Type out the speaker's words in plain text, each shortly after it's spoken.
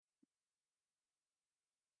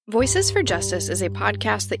Voices for Justice is a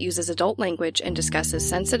podcast that uses adult language and discusses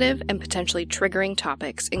sensitive and potentially triggering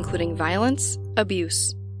topics, including violence,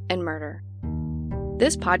 abuse, and murder.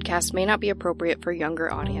 This podcast may not be appropriate for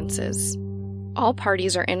younger audiences. All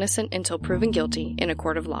parties are innocent until proven guilty in a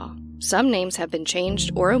court of law. Some names have been changed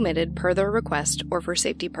or omitted per their request or for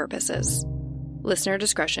safety purposes. Listener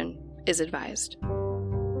discretion is advised.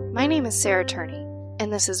 My name is Sarah Turney,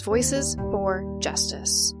 and this is Voices for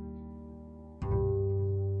Justice.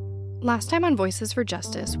 Last time on Voices for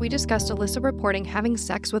Justice, we discussed Alyssa reporting having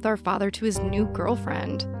sex with our father to his new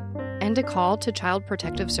girlfriend, and a call to Child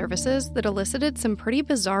Protective Services that elicited some pretty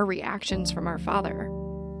bizarre reactions from our father.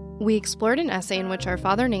 We explored an essay in which our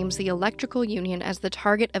father names the electrical union as the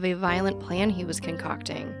target of a violent plan he was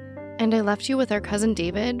concocting, and I left you with our cousin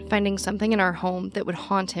David finding something in our home that would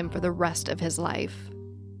haunt him for the rest of his life.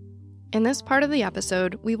 In this part of the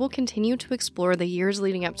episode, we will continue to explore the years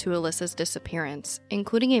leading up to Alyssa's disappearance,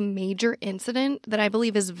 including a major incident that I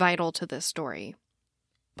believe is vital to this story.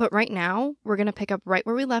 But right now, we're going to pick up right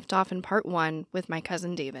where we left off in part one with my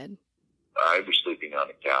cousin David. I was sleeping on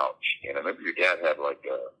the couch, and I remember your dad had like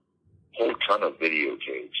a whole ton of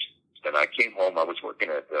videotapes. And I came home, I was working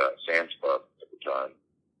at Sam's Club at the time.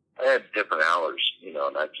 I had different hours,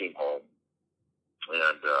 and I came home,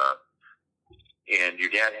 and your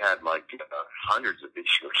dad had like hundreds of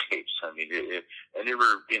videotapes. I mean, and they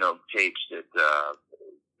were, tapes that,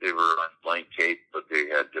 they were on blank tape, but they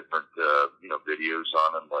had different, videos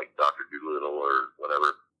on them, like Dr. Dolittle or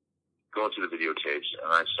whatever. Going through the videotapes,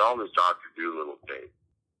 and I saw this Dr. Dolittle tape,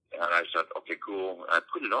 and I said, okay, cool. And I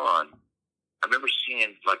put it on. I remember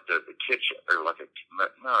seeing like the kitchen, or like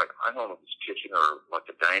I don't know if it's kitchen or like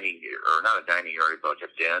a dining, or not a dining area, but like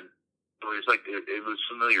a den. It was like, it was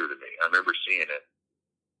familiar to me. I remember seeing it.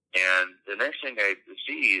 And the next thing I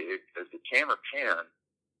see is the camera pan,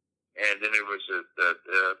 and then there was a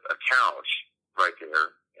couch right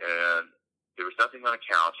there, and there was nothing on the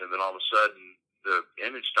couch, and then all of a sudden the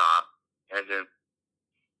image stopped, and then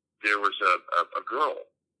there was a girl,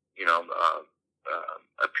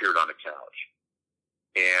 appeared on the couch.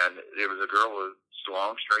 And there was a girl with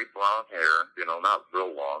long, straight blonde hair, not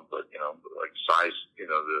real long, but, like size,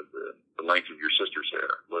 the length of your sister's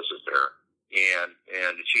hair, Alyssa's hair. And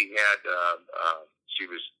she had, she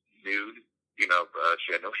was nude,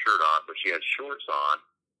 she had no shirt on, but she had shorts on,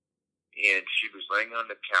 and she was laying on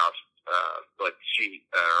the couch, but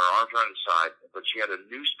her arms were on the side, but she had a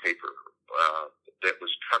newspaper, that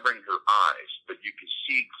was covering her eyes, but you could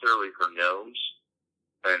see clearly her nose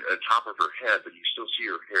and the top of her head, but you still see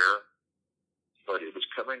her hair, but it was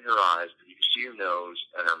covering her eyes, but you could see her nose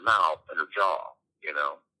and her mouth and her jaw,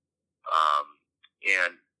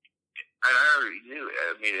 and I already knew,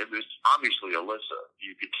 it was obviously Alyssa.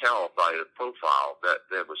 You could tell by the profile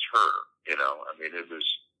that was her, it was,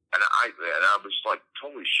 and I was like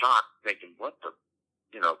totally shocked thinking, what the,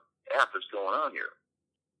 F is going on here?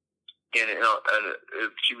 And,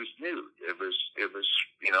 she was nude. It was,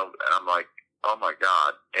 and I'm like, oh my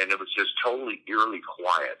God. And it was just totally eerily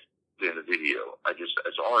quiet in the video.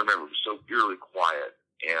 That's all I remember, was so eerily quiet.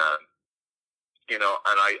 And, and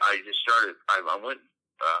I just started, I went,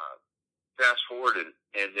 fast forwarded,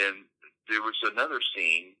 and then there was another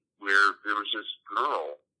scene where there was this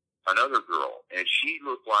girl, another girl, and she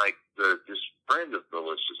looked like this friend of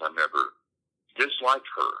Melissa's, I remember, disliked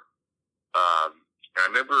her. I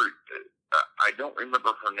remember, I don't remember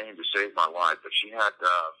her name to save my life, but she had,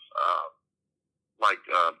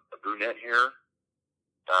 brunette hair,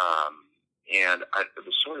 and it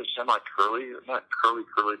was sort of semi-curly, not curly,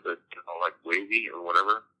 but, like wavy or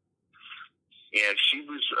whatever. And she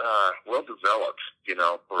was, well-developed,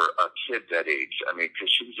 for a kid that age. Because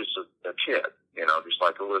she was just a kid, just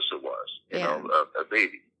like Alyssa was, a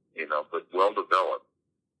baby, but well-developed.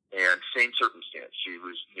 And same circumstance. She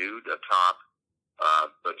was nude atop,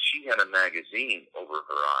 but she had a magazine over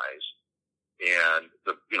her eyes, and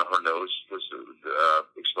her nose was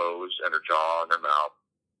exposed, and her jaw and her mouth,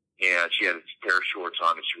 and she had a pair of shorts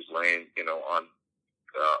on, and she was laying,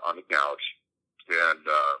 on the couch, and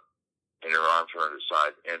her arms were on her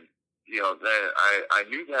side, and then I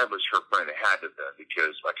knew that was her friend. It had to have been,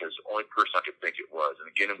 because the only person I could think it was, and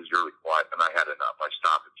again it was really quiet, and I had enough. I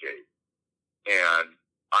stopped the tape, and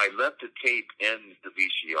I left the tape in the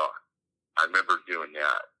VCR. I remember doing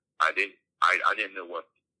that. I didn't know what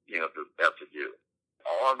to do.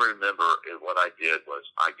 All I remember is what I did was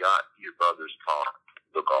I got your brother's car,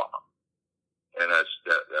 took off, and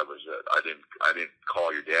that was it. I didn't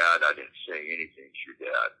call your dad. I didn't say anything to your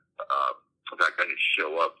dad. In fact, I didn't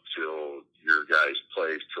show up till your guys'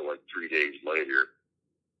 place till like 3 days later.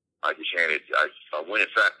 I just I went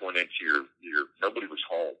into nobody was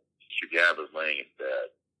home. Your dad was laying in bed,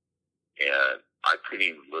 and I couldn't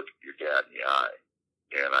even look at your dad in the eye.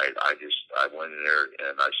 And I went in there,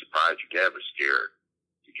 and I surprised your dad was scared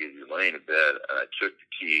because you were laying in bed, and I took the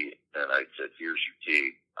key, and I said, here's your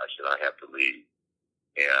key. I said, I have to leave.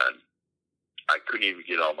 And I couldn't even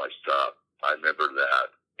get all my stuff. I remember that.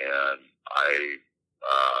 And I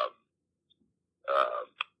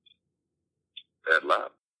had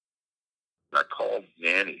left. I called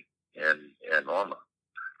Nanny and Norma.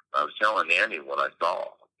 I was telling Nanny what I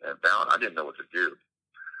saw and found. I didn't know what to do.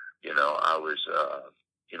 I was,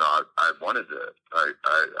 I wanted to, I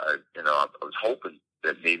was hoping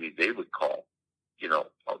that maybe they would call, your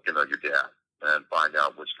dad and find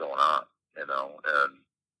out what's going on, and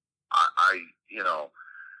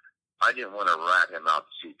I didn't want to rat him out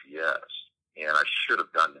to CPS, and I should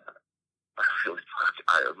have done that. I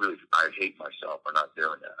hate myself for not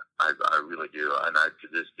doing that. I really do. And to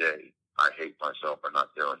this day, I hate myself for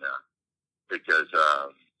not doing that because,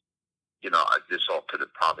 this all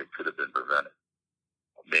probably could have been prevented.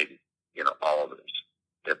 Maybe, all of this,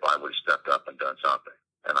 if I would have stepped up and done something.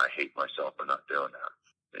 And I hate myself for not doing that.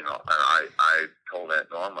 And I told Aunt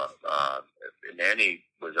Norma, Nanny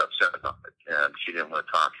was upset about it, and she didn't want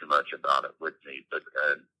to talk too much about it with me, but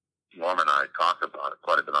Norma and I talked about it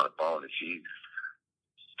quite a bit on the phone, and she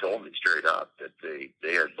told me straight up that they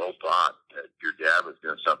had both thought that your dad was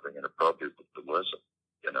doing something inappropriate with Melissa,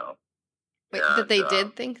 Wait, that they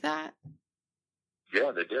did think that?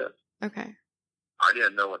 Yeah, they did. Okay. I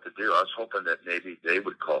didn't know what to do. I was hoping that maybe they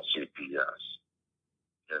would call CPS,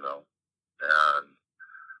 and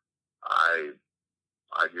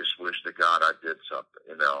I just wish to God I did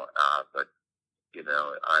something, but,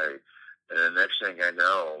 and the next thing I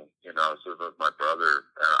know, I was living with my brother,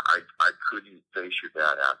 and I couldn't face your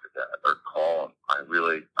dad after that or call him.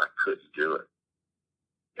 I couldn't do it.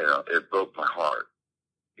 It broke my heart,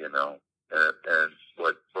 and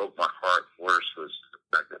what broke my heart worse was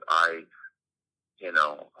the fact that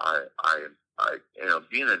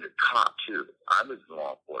being a cop too, I was in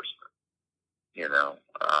law enforcement,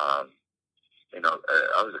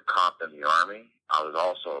 I was a cop in the Army. I was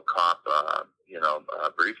also a cop,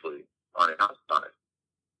 briefly on the outside,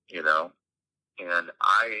 and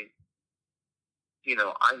I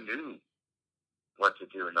knew what to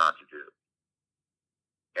do and not to do.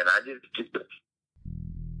 And I didn't do it,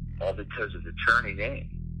 all because of the attorney name.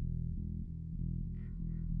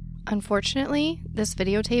 Unfortunately, this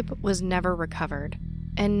videotape was never recovered,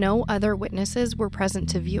 and no other witnesses were present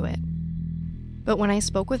to view it. But when I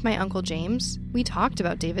spoke with my Uncle James, we talked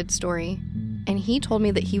about David's story, and he told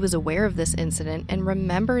me that he was aware of this incident and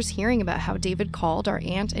remembers hearing about how David called our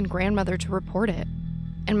aunt and grandmother to report it.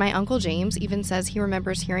 And my Uncle James even says he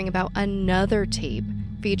remembers hearing about another tape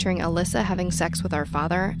featuring Alyssa having sex with our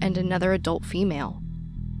father and another adult female.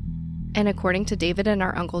 And according to David and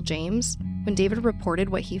our Uncle James, when David reported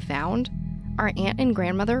what he found, our aunt and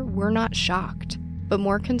grandmother were not shocked, but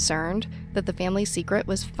more concerned that the family secret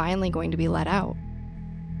was finally going to be let out.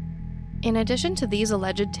 In addition to these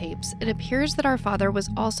alleged tapes, it appears that our father was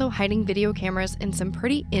also hiding video cameras in some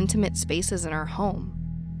pretty intimate spaces in our home.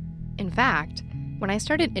 In fact, when I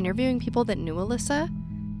started interviewing people that knew Alyssa,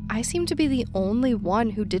 I seemed to be the only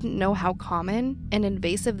one who didn't know how common and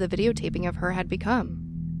invasive the videotaping of her had become.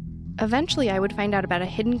 Eventually, I would find out about a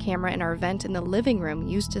hidden camera in our vent in the living room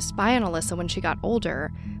used to spy on Alyssa when she got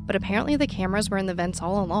older, but apparently the cameras were in the vents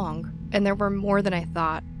all along, and there were more than I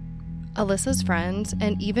thought. Alyssa's friends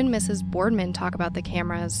and even Mrs. Boardman talk about the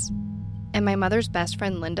cameras, and my mother's best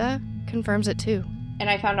friend Linda confirms it too. And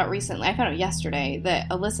I found out yesterday that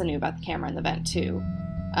Alyssa knew about the camera in the vent too.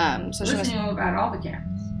 So she knew about all the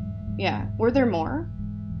cameras. Yeah. Were there more?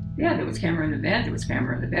 Yeah, there was a camera in the vent, there was a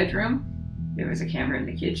camera in the bedroom, there was a camera in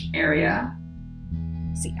the kitchen area.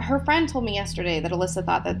 See, her friend told me yesterday that Alyssa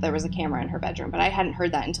thought that there was a camera in her bedroom, but I hadn't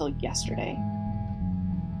heard that until yesterday.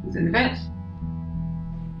 It was in the vent.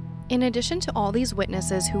 In addition to all these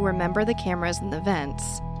witnesses who remember the cameras in the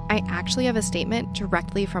vents, I actually have a statement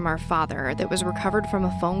directly from our father that was recovered from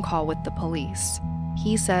a phone call with the police.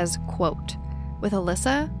 He says, quote, "With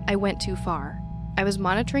Alyssa, I went too far. I was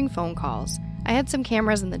monitoring phone calls. I had some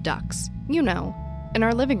cameras in the ducts, in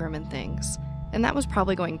our living room and things, and that was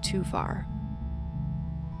probably going too far."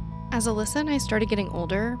 As Alyssa and I started getting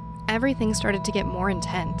older, everything started to get more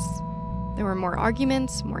intense. There were more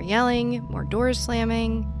arguments, more yelling, more doors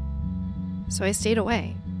slamming. So I stayed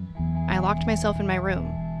away. I locked myself in my room.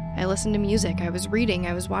 I listened to music, I was reading,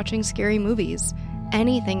 I was watching scary movies,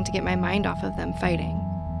 anything to get my mind off of them fighting.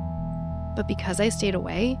 But because I stayed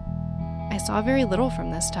away, I saw very little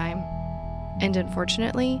from this time. And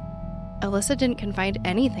unfortunately, Alyssa didn't confide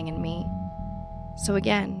anything in me, So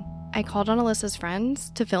again, I called on Alyssa's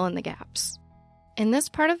friends to fill in the gaps. In this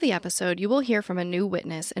part of the episode, you will hear from a new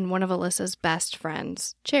witness and one of Alyssa's best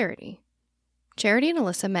friends, Charity. Charity and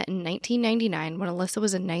Alyssa met in 1999 when Alyssa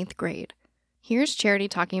was in 9th grade. Here's Charity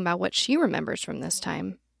talking about what she remembers from this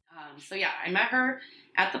time. I met her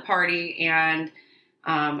at the party, and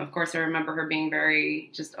of course I remember her being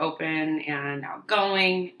very just open and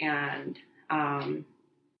outgoing, and I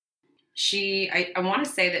want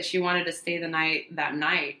to say that she wanted to stay that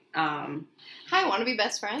night. Hi, want to be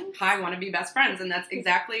best friends? Hi, want to be best friends, and that's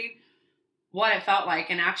exactly what it felt like,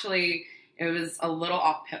 and actually it was a little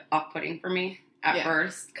off-putting for me at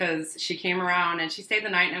first, because she came around and she stayed the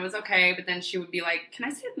night and it was okay, but then she would be like, can I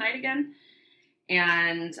stay the night again?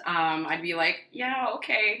 And I'd be like, yeah,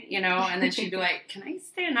 okay, and then she'd be like, can I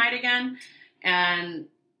stay a night again? And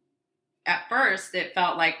at first it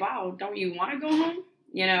felt like, wow, don't you want to go home?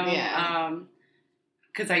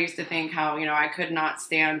 Because I used to think how, I could not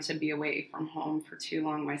stand to be away from home for too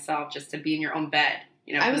long myself, just to be in your own bed.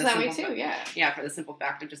 I was that way too, yeah. Yeah, for the simple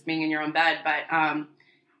fact of just being in your own bed. But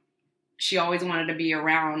she always wanted to be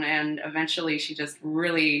around, and eventually she just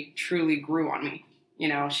really, truly grew on me.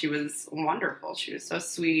 She was wonderful. She was so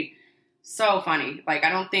sweet, so funny. Like, I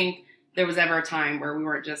don't think there was ever a time where we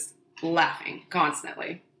weren't just laughing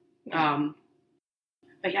constantly. Yeah.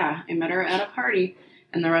 But yeah, I met her at a party,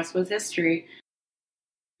 and the rest was history.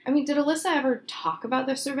 I mean, did Alyssa ever talk about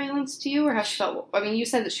the surveillance to you, or how she felt? I mean, you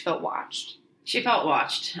said that she felt watched. She felt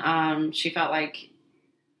watched. She felt like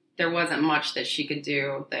there wasn't much that she could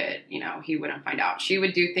do that, he wouldn't find out. She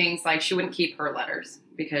would do things like she wouldn't keep her letters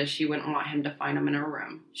because she wouldn't want him to find them in her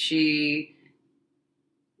room. She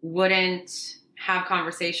wouldn't have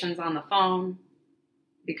conversations on the phone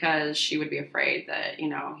because she would be afraid that,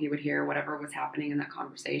 he would hear whatever was happening in that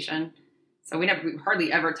conversation. So we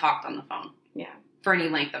hardly ever talked on the phone. Yeah. For any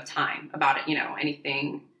length of time about it,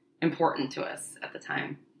 anything important to us at the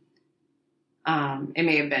time. It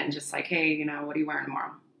may have been just like, hey, what are you wearing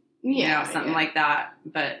tomorrow? Something like that,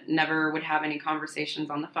 but never would have any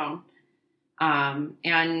conversations on the phone.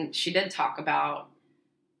 And she did talk about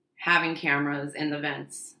having cameras in the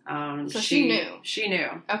vents. So she knew. She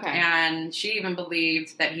knew. Okay. And she even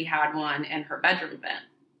believed that he had one in her bedroom vent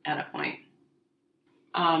at a point.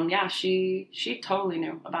 She totally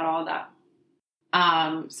knew about all that.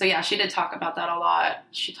 She did talk about that a lot.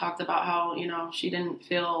 She talked about how, she didn't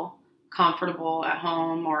feel comfortable at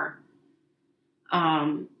home or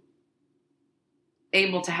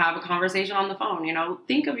able to have a conversation on the phone.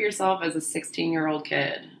 Think of yourself as a 16-year-old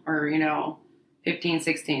kid or, 15,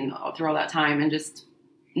 16 through all that time, and just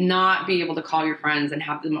not be able to call your friends and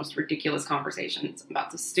have the most ridiculous conversations about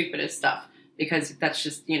the stupidest stuff, because that's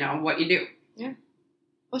just, what you do. Yeah.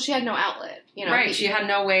 Well, she had no outlet, Right. She had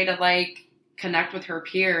no way to, connect with her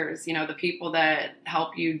peers, the people that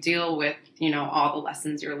help you deal with, all the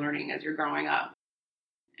lessons you're learning as you're growing up.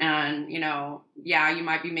 And, you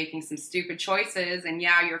might be making some stupid choices, and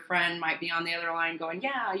your friend might be on the other line going,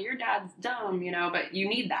 yeah, your dad's dumb, but you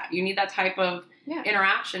need that. You need that type of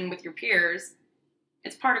interaction with your peers.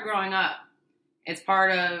 It's part of growing up. It's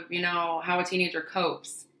part of, how a teenager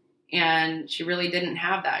copes. And she really didn't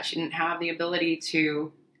have that. She didn't have the ability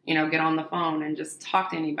to, get on the phone and just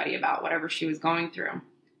talk to anybody about whatever she was going through.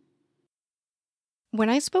 When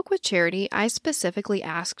I spoke with Charity, I specifically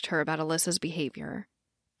asked her about Alyssa's behavior.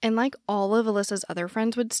 And like all of Alyssa's other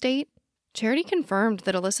friends would state, Charity confirmed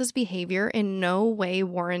that Alyssa's behavior in no way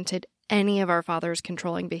warranted any of our father's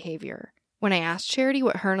controlling behavior. When I asked Charity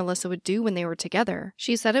what her and Alyssa would do when they were together,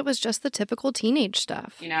 she said it was just the typical teenage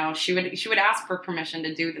stuff. She would ask for permission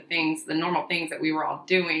to do the normal things that we were all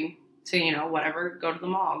doing to, whatever, go to the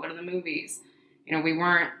mall, go to the movies. We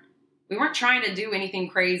weren't trying to do anything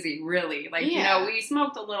crazy, really. We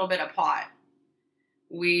smoked a little bit of pot.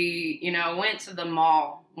 We, went to the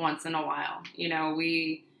mall once in a while.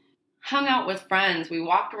 We hung out with friends. We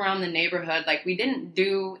walked around the neighborhood. We didn't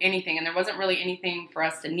do anything, and there wasn't really anything for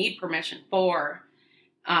us to need permission for.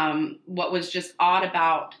 What was just odd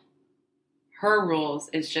about her rules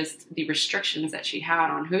is just the restrictions that she had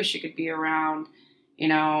on who she could be around,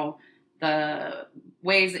 the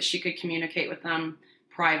ways that she could communicate with them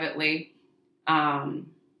privately.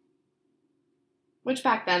 Which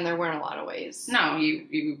back then there weren't a lot of ways. No,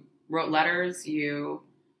 you wrote letters, you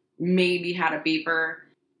maybe had a beeper,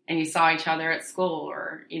 and you saw each other at school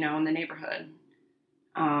or, in the neighborhood.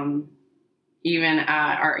 Even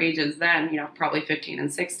at our ages then, probably 15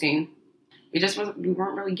 and 16, we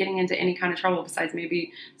weren't really getting into any kind of trouble besides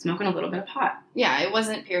maybe smoking a little bit of pot. Yeah, it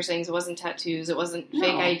wasn't piercings, it wasn't tattoos, it wasn't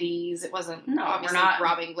fake IDs, it wasn't obviously we're not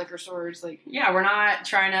robbing liquor stores. Yeah, we're not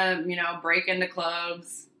trying to, break into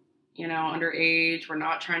clubs. underage. We're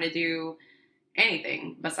not trying to do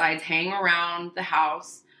anything besides hang around the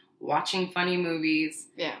house, watching funny movies,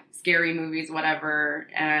 scary movies, whatever,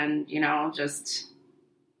 and, just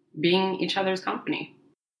being each other's company.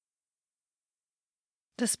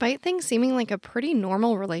 Despite things seeming like a pretty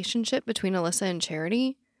normal relationship between Alyssa and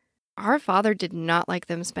Charity, our father did not like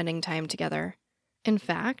them spending time together. In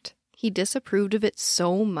fact, he disapproved of it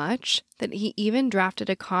so much that he even drafted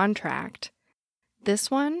a contract.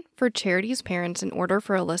 This one for Charity's parents in order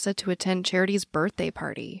for Alyssa to attend Charity's birthday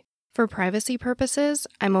party. For privacy purposes,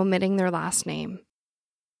 I'm omitting their last name.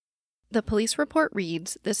 The police report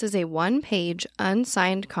reads, this is a one-page,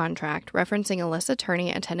 unsigned contract referencing Alyssa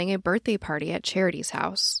Turney attending a birthday party at Charity's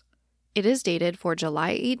house. It is dated for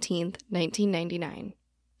July 18th, 1999.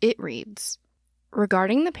 It reads,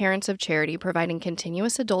 regarding the parents of Charity providing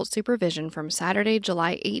continuous adult supervision from Saturday,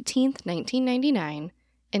 July 18th, 1999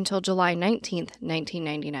 until July 19th,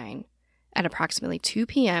 1999, at approximately 2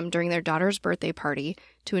 p.m. during their daughter's birthday party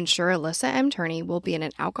to ensure Alyssa M. Turney will be in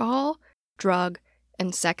an alcohol, drug,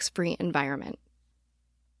 and sex-free environment.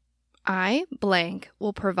 I, blank,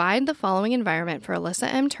 will provide the following environment for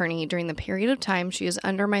Alyssa M. Turney during the period of time she is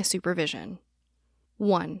under my supervision.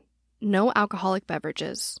 1. No alcoholic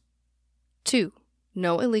beverages. 2.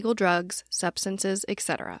 No illegal drugs, substances,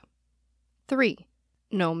 etc. 3.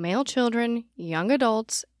 No male children, young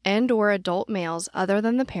adults, and/or adult males other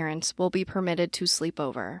than the parents will be permitted to sleep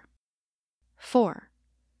over. 4.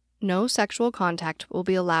 No sexual contact will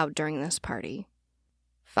be allowed during this party.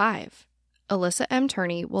 5. Alyssa M.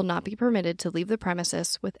 Turney will not be permitted to leave the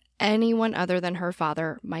premises with anyone other than her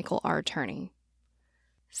father, Michael R. Turney.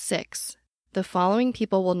 6. The following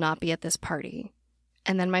people will not be at this party.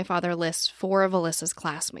 And then my father lists 4 of Alyssa's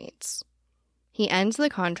classmates. He ends the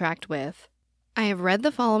contract with, I have read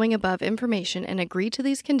the following above information and agree to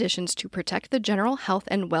these conditions to protect the general health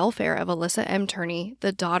and welfare of Alyssa M. Turney,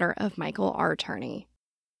 the daughter of Michael R. Turney.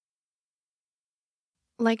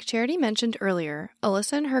 Like Charity mentioned earlier,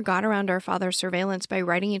 Alyssa and her got around our father's surveillance by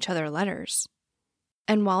writing each other letters.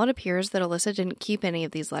 And while it appears that Alyssa didn't keep any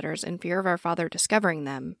of these letters in fear of our father discovering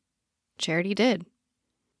them, Charity did.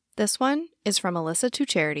 This one is from Alyssa to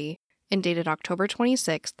Charity and dated October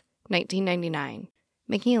 26th, 1999,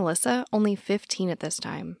 making Alyssa only 15 at this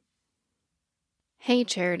time. Hey,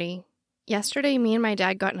 Charity. Yesterday, me and my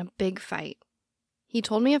dad got in a big fight. He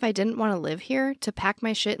told me if I didn't want to live here, to pack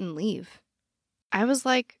my shit and leave. I was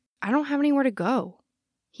like, I don't have anywhere to go.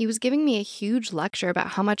 He was giving me a huge lecture about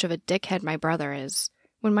how much of a dickhead my brother is,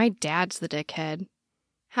 when my dad's the dickhead.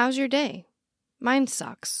 How's your day? Mine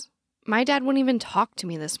sucks. My dad wouldn't even talk to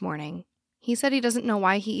me this morning. He said he doesn't know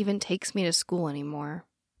why he even takes me to school anymore.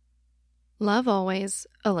 Love always,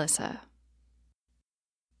 Alyssa.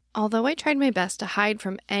 Although I tried my best to hide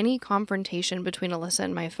from any confrontation between Alyssa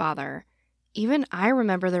and my father, even I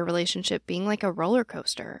remember their relationship being like a roller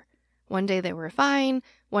coaster. One day they were fine,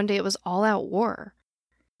 one day it was all-out war.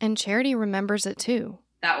 And Charity remembers it too.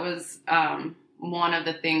 That was one of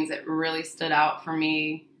the things that really stood out for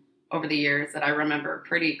me over the years that I remember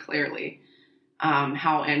pretty clearly.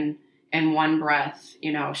 How in one breath,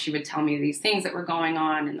 she would tell me these things that were going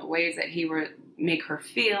on and the ways that he would make her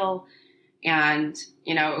feel. And,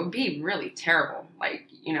 it would be really terrible.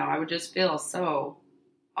 I would just feel so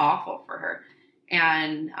awful for her.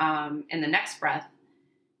 And in the next breath,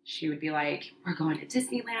 she would be like, we're going to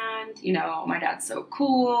Disneyland. My dad's so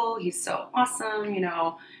cool. He's so awesome.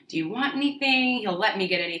 Do you want anything? He'll let me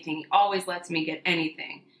get anything. He always lets me get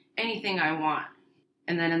anything I want.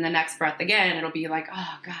 And then in the next breath again, it'll be like,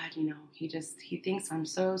 oh God, he thinks I'm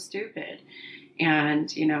so stupid.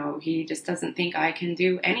 And, he just doesn't think I can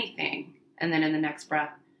do anything. And then in the next breath,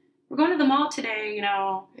 we're going to the mall today,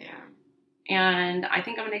 Yeah. And I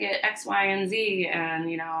think I'm going to get X, Y, and Z. And,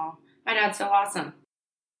 my dad's so awesome.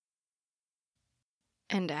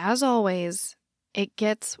 And as always, it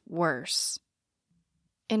gets worse.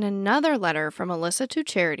 In another letter from Alyssa to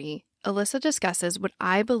Charity, Alyssa discusses what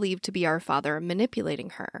I believe to be our father manipulating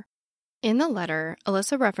her. In the letter,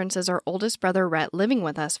 Alyssa references our oldest brother Rhett living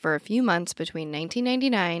with us for a few months between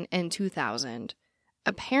 1999 and 2000.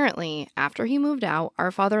 Apparently, after he moved out,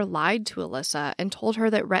 our father lied to Alyssa and told her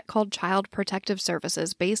that Rhett called Child Protective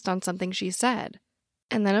Services based on something she said.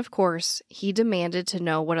 And then, of course, he demanded to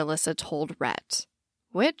know what Alyssa told Rhett,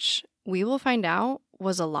 which, we will find out,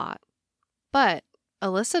 was a lot. But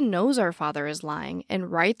Alyssa knows our father is lying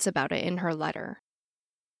and writes about it in her letter.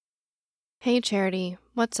 Hey, Charity,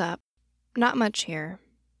 what's up? Not much here.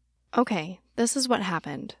 Okay, this is what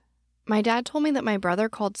happened. My dad told me that my brother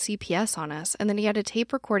called CPS on us and that he had a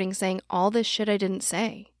tape recording saying all this shit I didn't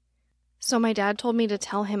say. So my dad told me to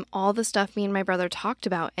tell him all the stuff me and my brother talked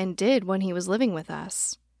about and did when he was living with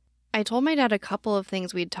us. I told my dad a couple of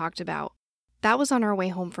things we'd talked about. That was on our way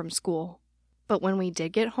home from school. But when we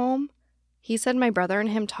did get home, he said my brother and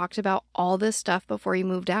him talked about all this stuff before he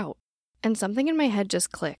moved out. And something in my head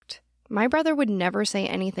just clicked. My brother would never say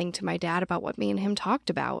anything to my dad about what me and him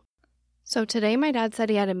talked about. So today my dad said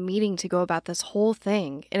he had a meeting to go about this whole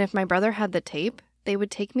thing, and if my brother had the tape, they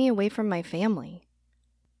would take me away from my family.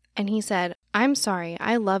 And he said, "I'm sorry,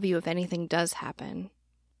 I love you if anything does happen."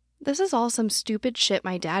 This is all some stupid shit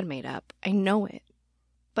my dad made up. I know it.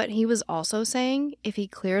 But he was also saying, if he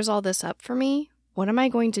clears all this up for me, what am I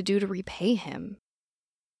going to do to repay him?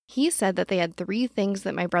 He said that they had 3 things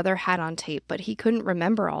that my brother had on tape, but he couldn't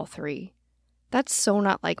remember all 3. That's so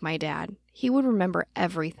not like my dad. He would remember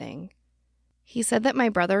everything. He said that my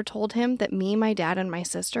brother told him that me, my dad, and my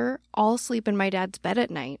sister all sleep in my dad's bed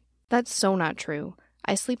at night. That's so not true.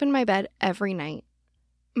 I sleep in my bed every night.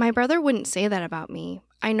 My brother wouldn't say that about me.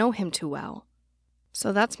 I know him too well.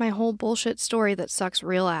 So that's my whole bullshit story that sucks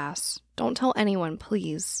real ass. Don't tell anyone,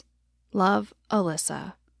 please. Love,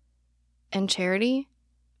 Alyssa. And Charity,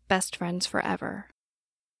 best friends forever.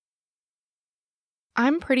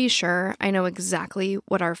 I'm pretty sure I know exactly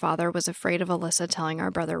what our father was afraid of Alyssa telling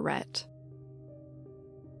our brother Rhett.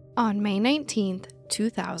 On May 19th,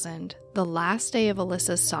 2000, the last day of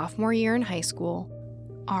Alyssa's sophomore year in high school,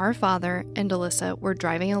 our father and Alyssa were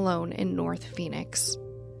driving alone in North Phoenix.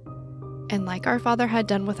 And like our father had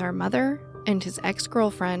done with our mother and his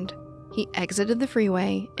ex-girlfriend, he exited the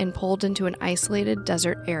freeway and pulled into an isolated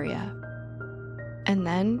desert area. And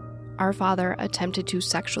then, our father attempted to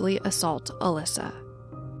sexually assault Alyssa.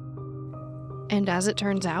 And as it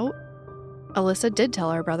turns out, Alyssa did tell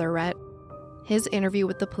our brother Rhett. His interview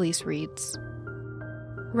with the police reads,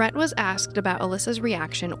 Rhett was asked about Alyssa's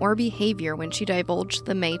reaction or behavior when she divulged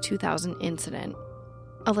the May 2000 incident.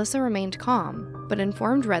 Alyssa remained calm, but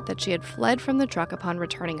informed Rhett that she had fled from the truck upon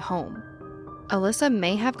returning home. Alyssa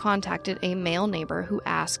may have contacted a male neighbor who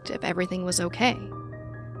asked if everything was okay.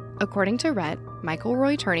 According to Rhett, Michael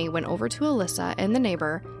Roy Turney went over to Alyssa and the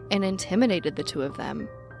neighbor and intimidated the 2 of them.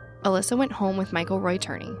 Alyssa went home with Michael Roy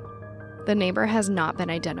Turney. The neighbor has not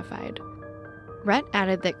been identified. Rhett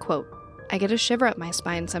added that, quote, I get a shiver up my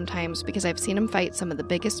spine sometimes because I've seen him fight some of the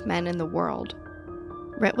biggest men in the world.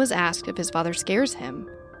 Rhett was asked if his father scares him,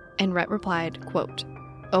 and Rhett replied, quote,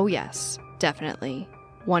 oh yes, definitely,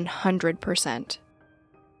 100%.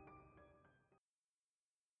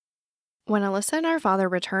 When Alyssa and our father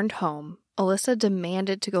returned home, Alyssa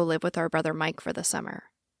demanded to go live with our brother Mike for the summer.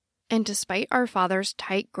 And despite our father's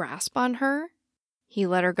tight grasp on her, he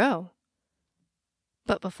let her go.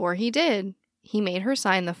 But before he did, he made her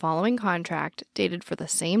sign the following contract dated for the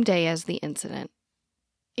same day as the incident.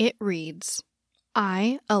 It reads,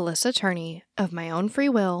 I, Alyssa Turney, of my own free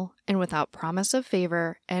will, and without promise of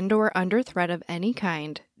favor and or under threat of any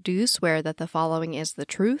kind, do swear that the following is the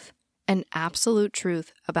truth and absolute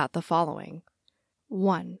truth about the following.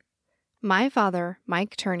 1. My father,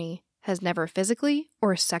 Mike Turney, has never physically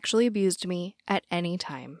or sexually abused me at any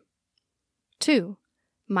time. 2.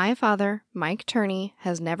 My father, Mike Turney,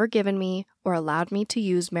 has never given me or allowed me to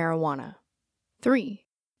use marijuana. 3.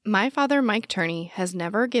 My father, Mike Turney, has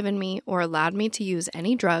never given me or allowed me to use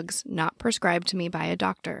any drugs not prescribed to me by a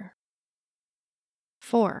doctor.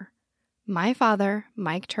 4. My father,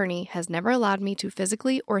 Mike Turney, has never allowed me to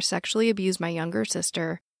physically or sexually abuse my younger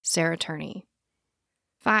sister, Sarah Turney.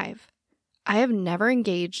 5. I have never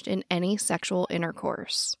engaged in any sexual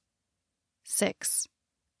intercourse. 6.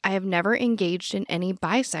 I have never engaged in any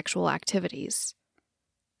bisexual activities.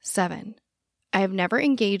 7. I have never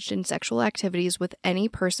engaged in sexual activities with any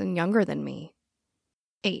person younger than me.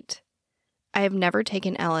 8. I have never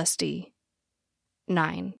taken LSD.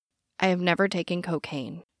 9. I have never taken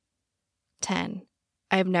cocaine. 10.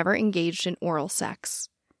 I have never engaged in oral sex.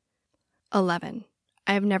 11.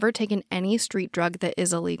 I have never taken any street drug that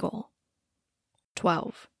is illegal.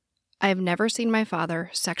 12. I have never seen my father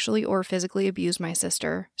sexually or physically abuse my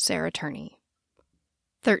sister, Sarah Turney.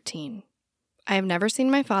 13. I have never seen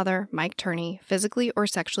my father, Mike Turney, physically or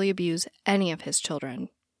sexually abuse any of his children.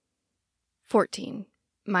 14.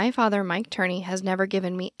 My father, Mike Turney, has never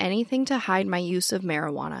given me anything to hide my use of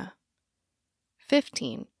marijuana.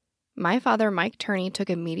 15. My father, Mike Turney, took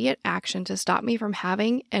immediate action to stop me from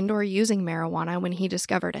having and or using marijuana when he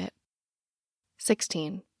discovered it.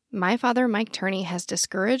 16. My father, Mike Turney, has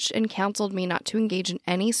discouraged and counseled me not to engage in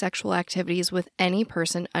any sexual activities with any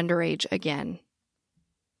person underage again.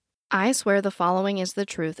 I swear the following is the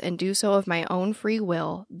truth and do so of my own free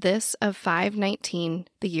will, this of 5/19,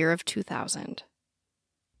 the year of 2000.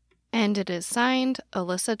 And it is signed,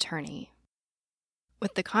 Alyssa Turney.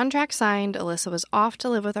 With the contract signed, Alyssa was off to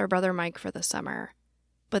live with our brother Mike for the summer.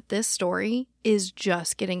 But this story is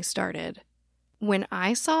just getting started. When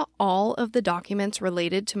I saw all of the documents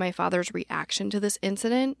related to my father's reaction to this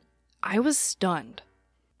incident, I was stunned.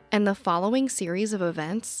 And the following series of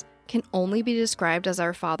events can only be described as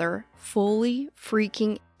our father fully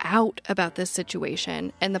freaking out about this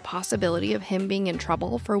situation and the possibility of him being in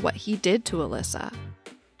trouble for what he did to Alyssa.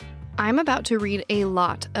 I'm about to read a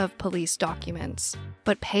lot of police documents,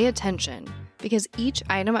 but pay attention, because each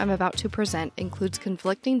item I'm about to present includes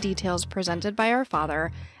conflicting details presented by our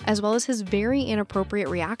father, as well as his very inappropriate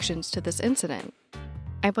reactions to this incident.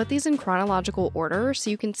 I put these in chronological order so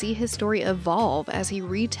you can see his story evolve as he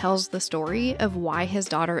retells the story of why his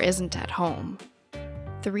daughter isn't at home.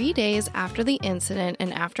 3 days after the incident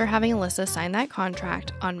and after having Alyssa sign that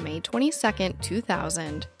contract on May 22nd,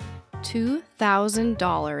 2000,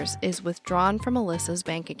 $2,000 is withdrawn from Alyssa's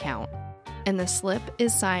bank account, and the slip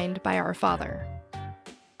is signed by our father.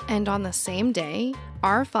 And on the same day,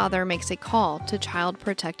 our father makes a call to Child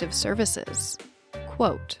Protective Services.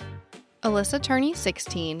 Quote, Alyssa Turney,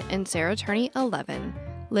 16, and Sarah Turney, 11,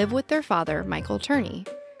 live with their father, Michael Turney.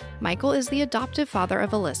 Michael is the adoptive father of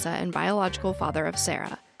Alyssa and biological father of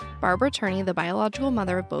Sarah. Barbara Turney, the biological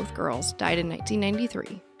mother of both girls, died in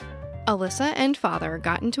 1993. Alyssa and father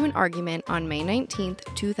got into an argument on May 19,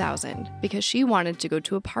 2000, because she wanted to go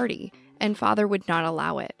to a party, and father would not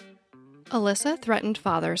allow it. Alyssa threatened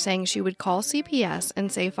father, saying she would call CPS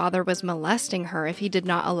and say father was molesting her if he did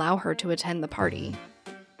not allow her to attend the party.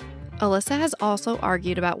 Alyssa has also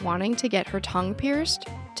argued about wanting to get her tongue pierced,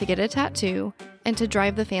 to get a tattoo, and to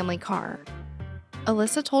drive the family car.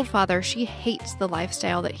 Alyssa told father she hates the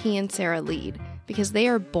lifestyle that he and Sarah lead because they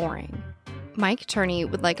are boring. Mike Turney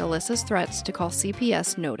would like Alyssa's threats to call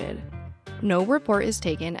CPS noted. No report is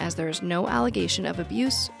taken as there is no allegation of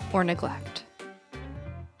abuse or neglect.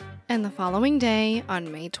 And the following day,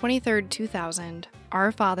 on May 23, 2000,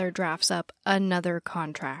 our father drafts up another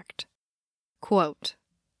contract. Quote,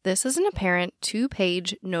 this is an apparent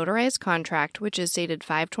 2-page notarized contract which is dated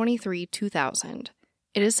 5/23/2000.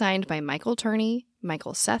 It is signed by Michael Turney,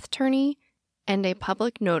 Michael Seth Turney, and a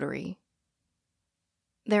public notary.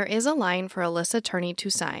 There is a line for Alyssa Turney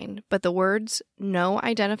to sign, but the words "no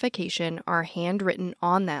identification" are handwritten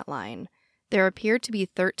on that line. There appear to be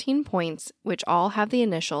 13 points, which all have the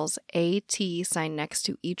initials AT signed next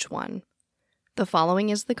to each one. The following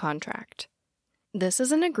is the contract. This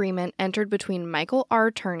is an agreement entered between Michael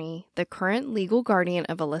R. Turney, the current legal guardian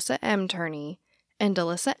of Alyssa M. Turney, and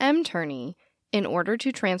Alyssa M. Turney in order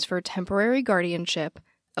to transfer temporary guardianship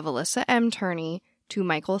of Alyssa M. Turney to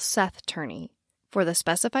Michael Seth Turney for the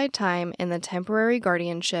specified time in the temporary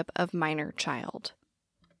guardianship of minor child.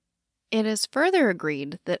 It is further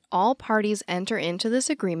agreed that all parties enter into this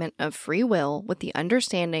agreement of free will with the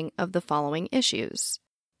understanding of the following issues.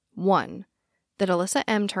 1. That Alyssa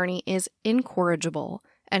M. Turney is incorrigible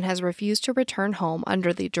and has refused to return home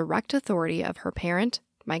under the direct authority of her parent,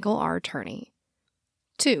 Michael R. Turney.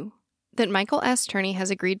 2. That Michael S. Turney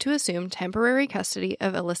has agreed to assume temporary custody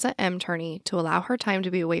of Alyssa M. Turney to allow her time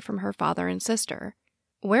to be away from her father and sister,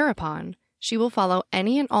 whereupon she will follow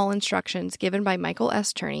any and all instructions given by Michael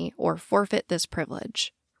S. Turney or forfeit this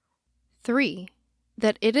privilege. 3.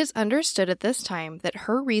 That it is understood at this time that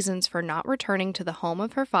her reasons for not returning to the home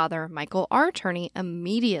of her father, Michael R. Turney,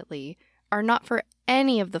 immediately are not for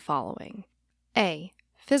any of the following. A.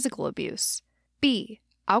 Physical abuse. B.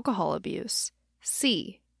 Alcohol abuse.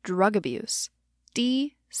 C. Drug abuse.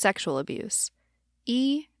 D. Sexual abuse.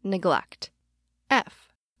 E. Neglect.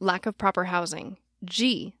 F. Lack of proper housing.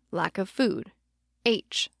 G. Lack of food.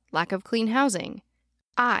 H. Lack of clean housing.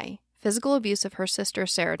 I. Physical abuse of her sister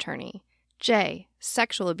Sarah Turney. J.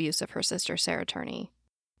 Sexual abuse of her sister Sarah Turney.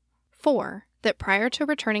 4. That prior to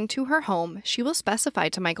returning to her home, she will specify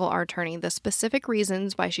to Michael R. Turney the specific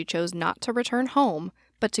reasons why she chose not to return home,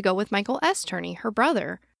 but to go with Michael S. Turney, her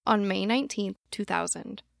brother, on May 19,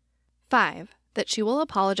 2000. 5. That she will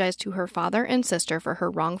apologize to her father and sister for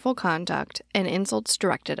her wrongful conduct and insults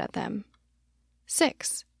directed at them.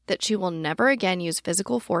 6. That she will never again use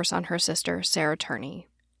physical force on her sister, Sarah Turney.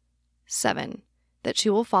 7. That she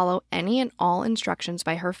will follow any and all instructions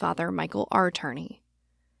by her father, Michael R. Turney.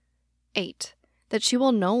 8. That she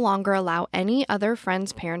will no longer allow any other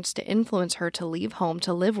friend's parents to influence her to leave home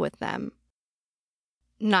to live with them.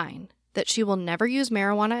 9. That she will never use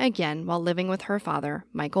marijuana again while living with her father,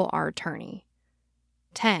 Michael R. Turney.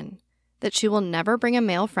 10. That she will never bring a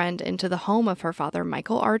male friend into the home of her father,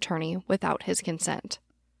 Michael R. Turney, without his consent.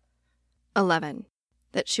 11.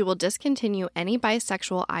 That she will discontinue any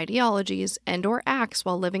bisexual ideologies and/or acts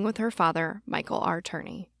while living with her father, Michael R.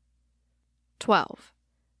 Turney. 12.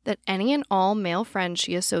 That any and all male friends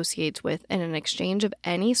she associates with in an exchange of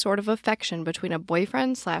any sort of affection between a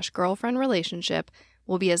boyfriend/girlfriend relationship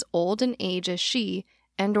will be as old in age as she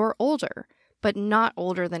and or older, but not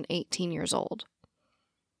older than 18 years old.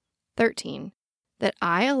 13. That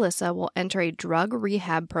I, Alyssa, will enter a drug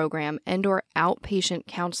rehab program and or outpatient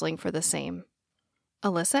counseling for the same.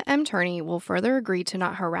 Alyssa M. Turney will further agree to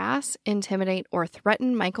not harass, intimidate, or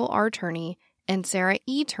threaten Michael R. Turney and Sarah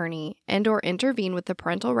E. Turney and or intervene with the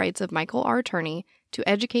parental rights of Michael R. Turney to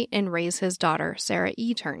educate and raise his daughter, Sarah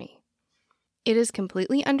E. Turney. It is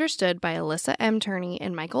completely understood by Alyssa M. Turney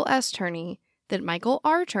and Michael S. Turney that Michael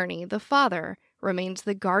R. Turney, the father, remains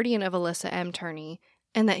the guardian of Alyssa M. Turney,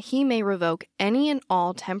 and that he may revoke any and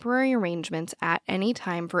all temporary arrangements at any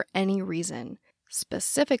time for any reason.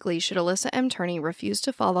 Specifically, should Alyssa M. Turney refuse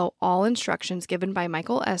to follow all instructions given by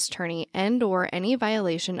Michael S. Turney and or any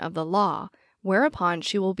violation of the law, whereupon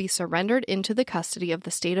she will be surrendered into the custody of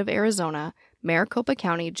the state of Arizona, Maricopa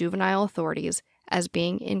County Juvenile Authorities, as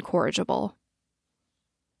being incorrigible.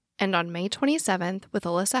 And on May 27th, with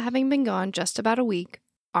Alyssa having been gone just about a week,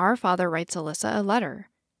 our father writes Alyssa a letter.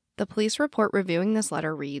 The police report reviewing this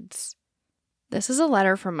letter reads, "This is a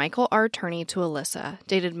letter from Michael R. Turney to Alyssa,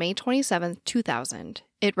 dated May 27, 2000.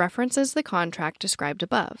 It references the contract described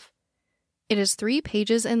above. It is 3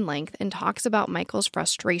 pages in length and talks about Michael's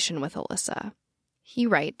frustration with Alyssa. He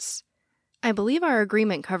writes, I believe our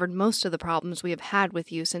agreement covered most of the problems we have had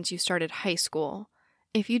with you since you started high school.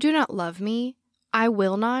 If you do not love me, I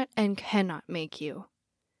will not and cannot make you.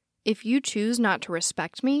 If you choose not to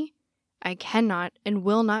respect me, I cannot and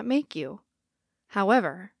will not make you.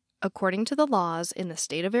 However, according to the laws in the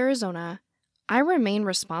state of Arizona, I remain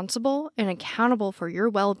responsible and accountable for your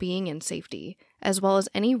well-being and safety, as well as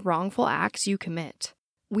any wrongful acts you commit.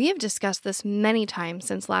 We have discussed this many times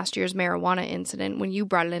since last year's marijuana incident when you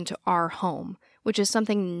brought it into our home, which is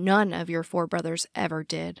something none of your 4 brothers ever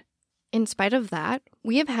did. In spite of that,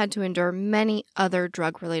 we have had to endure many other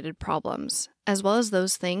drug-related problems, as well as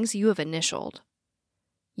those things you have initialed.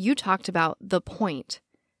 You talked about the point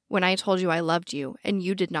when I told you I loved you and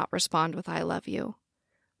you did not respond with I love you.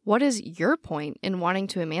 What is your point in wanting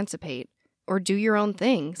to emancipate or do your own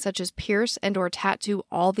thing, such as pierce and or tattoo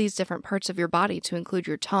all these different parts of your body to include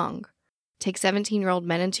your tongue? Take 17-year-old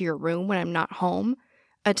men into your room when I'm not home?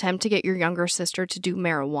 Attempt to get your younger sister to do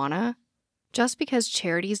marijuana? Just because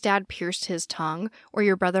Charity's dad pierced his tongue or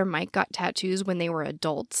your brother Mike got tattoos when they were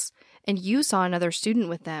adults and you saw another student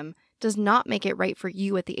with them does not make it right for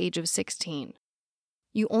you at the age of 16.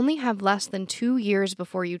 You only have less than 2 years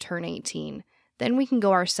before you turn 18. Then we can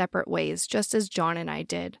go our separate ways, just as John and I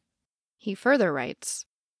did. He further writes,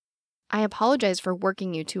 I apologize for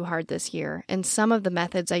working you too hard this year and some of the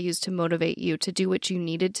methods I used to motivate you to do what you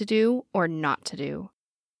needed to do or not to do.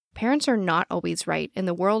 Parents are not always right, and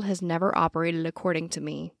the world has never operated according to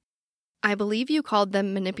me. I believe you called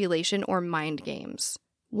them manipulation or mind games.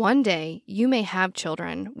 One day, you may have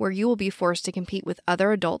children where you will be forced to compete with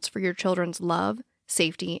other adults for your children's love,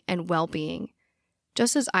 safety, and well-being,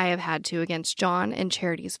 just as I have had to against John and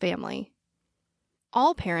Charity's family.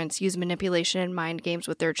 All parents use manipulation and mind games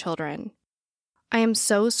with their children. I am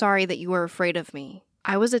so sorry that you were afraid of me.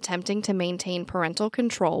 I was attempting to maintain parental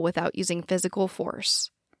control without using physical force.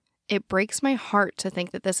 It breaks my heart to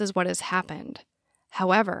think that this is what has happened.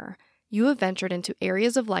 However, you have ventured into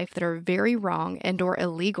areas of life that are very wrong and or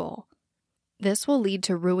illegal. This will lead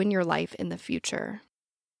to ruin your life in the future.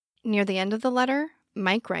 Near the end of the letter,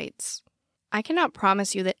 Mike writes, I cannot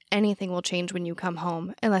promise you that anything will change when you come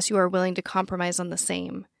home unless you are willing to compromise on the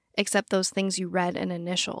same, except those things you read and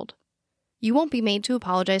initialed. You won't be made to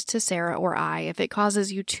apologize to Sarah or I if it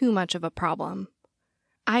causes you too much of a problem.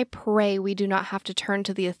 I pray we do not have to turn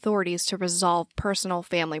to the authorities to resolve personal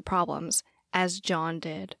family problems, as John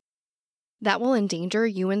did. That will endanger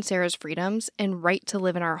you and Sarah's freedoms and right to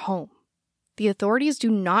live in our home. The authorities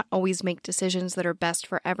do not always make decisions that are best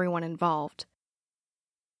for everyone involved.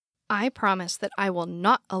 I promise that I will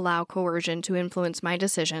not allow coercion to influence my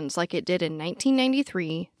decisions like it did in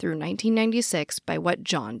 1993 through 1996 by what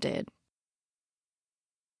John did.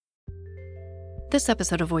 This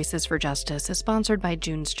episode of Voices for Justice is sponsored by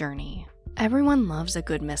June's Journey. Everyone loves a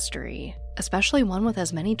good mystery, especially one with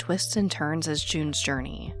as many twists and turns as June's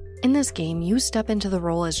Journey. In this game, you step into the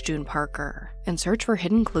role as June Parker and search for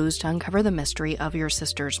hidden clues to uncover the mystery of your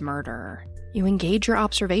sister's murder. You engage your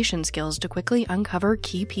observation skills to quickly uncover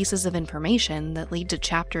key pieces of information that lead to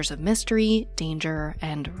chapters of mystery, danger,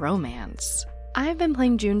 and romance. I've been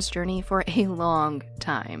playing June's Journey for a long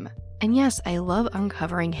time. And yes, I love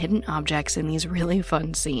uncovering hidden objects in these really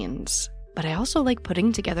fun scenes. But I also like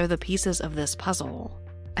putting together the pieces of this puzzle.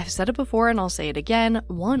 I've said it before and I'll say it again,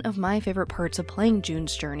 one of my favorite parts of playing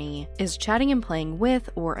June's Journey is chatting and playing with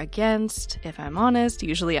or against. If I'm honest,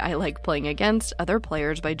 usually I like playing against other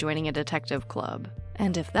players by joining a detective club.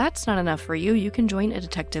 And if that's not enough for you, you can join a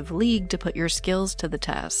detective league to put your skills to the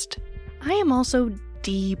test. I am also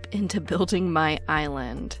deep into building my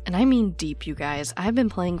island. And I mean deep, you guys. I've been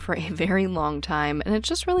playing for a very long time, and it's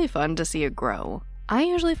just really fun to see it grow. I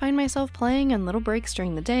usually find myself playing on little breaks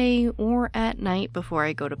during the day or at night before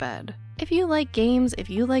I go to bed. If you like games, if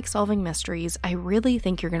you like solving mysteries, I really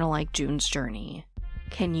think you're gonna like June's Journey.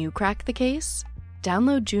 Can you crack the case?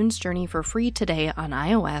 Download June's Journey for free today on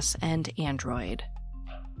iOS and Android.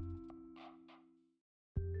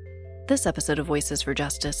 This episode of Voices for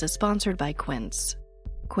Justice is sponsored by Quince.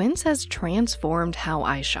 Quince has transformed how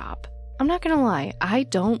I shop. I'm not gonna lie, I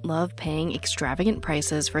don't love paying extravagant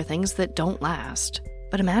prices for things that don't last.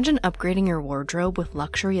 But imagine upgrading your wardrobe with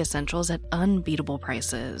luxury essentials at unbeatable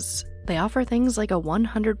prices. They offer things like a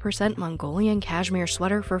 100% Mongolian cashmere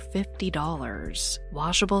sweater for $50,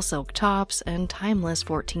 washable silk tops, and timeless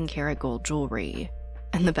 14-karat gold jewelry.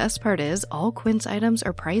 And the best part is, all Quince items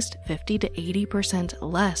are priced 50 to 80%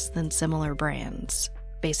 less than similar brands.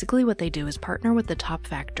 Basically, what they do is partner with the top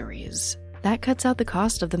factories. That cuts out the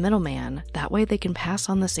cost of the middleman. That way they can pass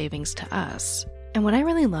on the savings to us. And what I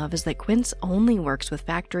really love is that Quince only works with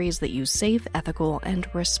factories that use safe, ethical, and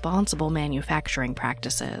responsible manufacturing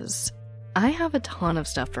practices. I have a ton of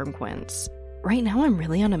stuff from Quince. Right now I'm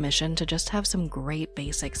really on a mission to just have some great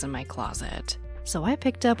basics in my closet. So I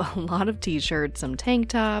picked up a lot of t-shirts, some tank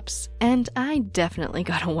tops, and I definitely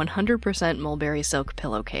got a 100% mulberry silk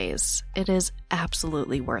pillowcase. It is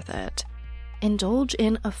absolutely worth it. Indulge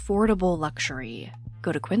in affordable luxury.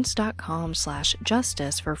 Go to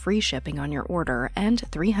quince.com/justice for free shipping on your order and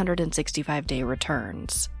 365-day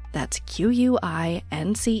returns. That's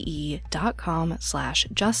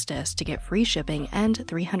QUINCE.com/justice to get free shipping and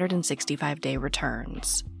 365-day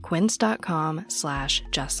returns.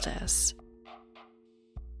 Quince.com/justice.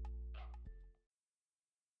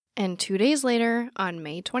 And 2 days later, on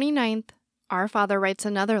May 29th, our father writes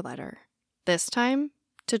another letter, this time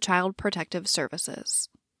to Child Protective Services.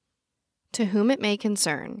 To whom it may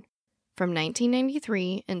concern, from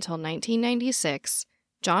 1993 until 1996,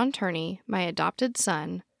 John Turney, my adopted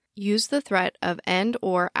son, used the threat of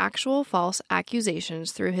and/or actual false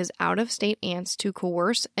accusations through his out-of-state aunts to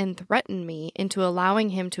coerce and threaten me into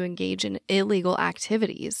allowing him to engage in illegal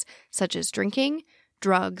activities, such as drinking,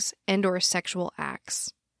 drugs, and/or sexual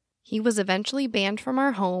acts. He was eventually banned from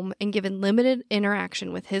our home and given limited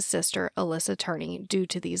interaction with his sister, Alyssa Turney, due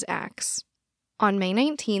to these acts. On May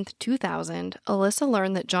 19, 2000, Alyssa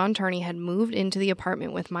learned that John Turney had moved into the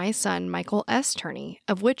apartment with my son, Michael S. Turney,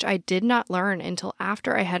 of which I did not learn until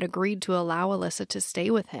after I had agreed to allow Alyssa to stay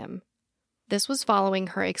with him. This was following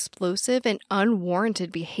her explosive and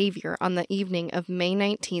unwarranted behavior on the evening of May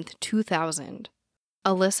 19, 2000.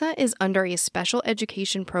 Alyssa is under a special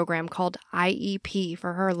education program called IEP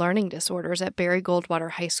for her learning disorders at Barry Goldwater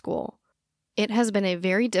High School. It has been a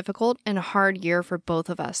very difficult and hard year for both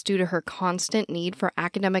of us due to her constant need for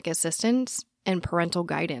academic assistance and parental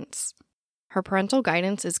guidance. Her parental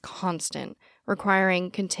guidance is constant, requiring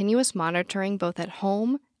continuous monitoring both at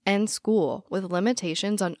home and school with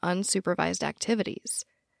limitations on unsupervised activities.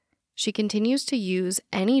 She continues to use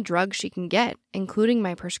any drug she can get, including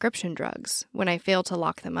my prescription drugs, when I fail to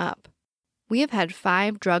lock them up. We have had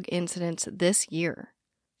 5 drug incidents this year.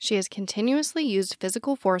 She has continuously used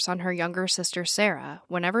physical force on her younger sister Sarah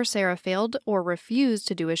whenever Sarah failed or refused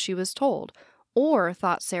to do as she was told, or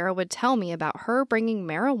thought Sarah would tell me about her bringing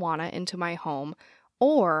marijuana into my home,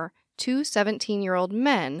 or 2 17-year-old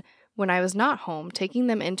men when I was not home taking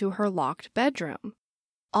them into her locked bedroom.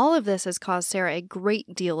 All of this has caused Sarah a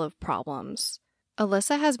great deal of problems.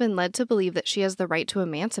 Alyssa has been led to believe that she has the right to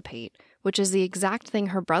emancipate, which is the exact thing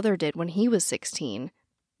her brother did when he was 16.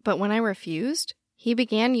 But when I refused, he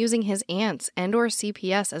began using his aunts and/or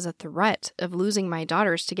CPS as a threat of losing my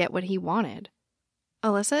daughters to get what he wanted.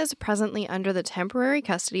 Alyssa is presently under the temporary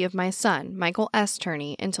custody of my son, Michael S.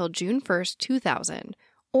 Turney, until June 1st, 2000,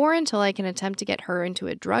 or until I can attempt to get her into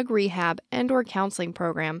a drug rehab and/or counseling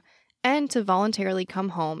program and to voluntarily come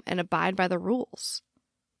home and abide by the rules.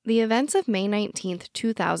 The events of May 19,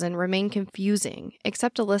 2000 remain confusing,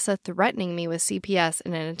 except Alyssa threatening me with CPS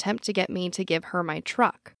in an attempt to get me to give her my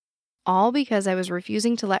truck, all because I was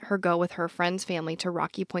refusing to let her go with her friend's family to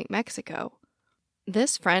Rocky Point, Mexico.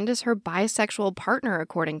 This friend is her bisexual partner,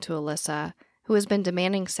 according to Alyssa, who has been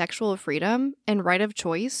demanding sexual freedom and right of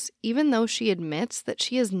choice, even though she admits that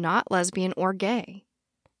she is not lesbian or gay.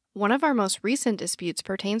 One of our most recent disputes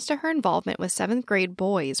pertains to her involvement with 7th grade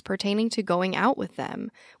boys pertaining to going out with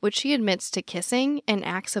them, which she admits to kissing and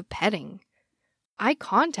acts of petting. I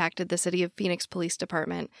contacted the City of Phoenix Police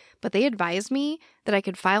Department, but they advised me that I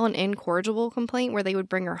could file an incorrigible complaint where they would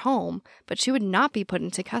bring her home, but she would not be put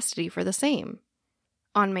into custody for the same.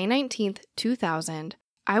 On May 19th, 2000,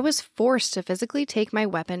 I was forced to physically take my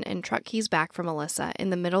weapon and truck keys back from Alyssa in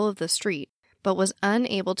the middle of the street, but was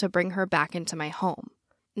unable to bring her back into my home.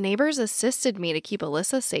 Neighbors assisted me to keep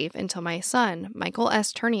Alyssa safe until my son, Michael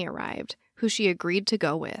S. Turney, arrived, who she agreed to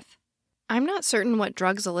go with. I'm not certain what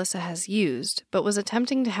drugs Alyssa has used, but was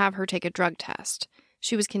attempting to have her take a drug test.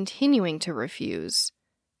 She was continuing to refuse.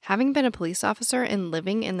 Having been a police officer and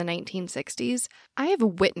living in the 1960s, I have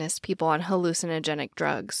witnessed people on hallucinogenic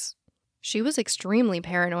drugs. She was extremely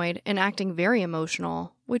paranoid and acting very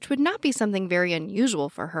emotional, which would not be something very unusual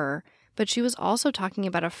for her, but she was also talking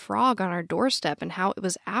about a frog on our doorstep and how it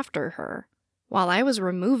was after her. While I was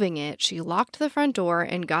removing it, she locked the front door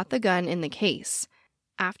and got the gun in the case.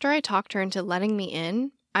 After I talked her into letting me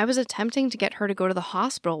in, I was attempting to get her to go to the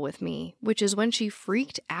hospital with me, which is when she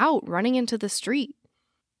freaked out running into the street.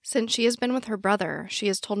 Since she has been with her brother, she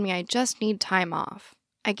has told me I just need time off.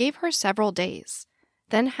 I gave her several days,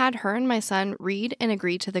 then had her and my son read and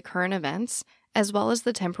agree to the current events, as well as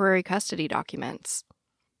the temporary custody documents.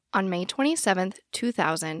 On May 27th,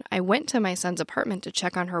 2000, I went to my son's apartment to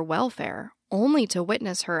check on her welfare, only to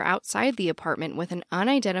witness her outside the apartment with an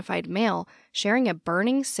unidentified male sharing a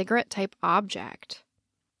burning cigarette-type object.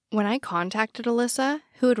 When I contacted Alyssa,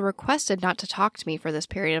 who had requested not to talk to me for this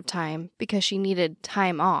period of time because she needed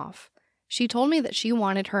time off, she told me that she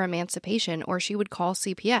wanted her emancipation or she would call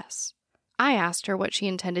CPS. I asked her what she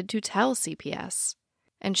intended to tell CPS,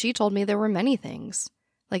 and she told me there were many things,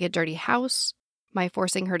 like a dirty house, my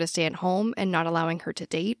forcing her to stay at home and not allowing her to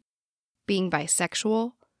date, being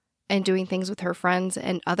bisexual, and doing things with her friends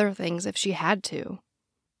and other things if she had to.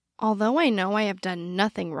 Although I know I have done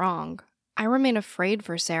nothing wrong, I remain afraid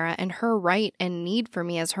for Sarah and her right and need for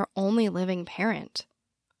me as her only living parent.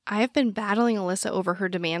 I have been battling Alyssa over her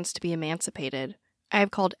demands to be emancipated. I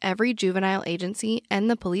have called every juvenile agency and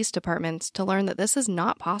the police departments to learn that this is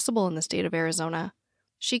not possible in the state of Arizona.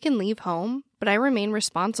 She can leave home, but I remain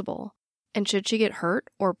responsible. And should she get hurt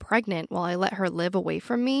or pregnant while I let her live away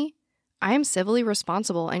from me, I am civilly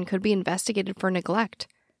responsible and could be investigated for neglect,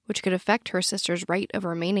 which could affect her sister's right of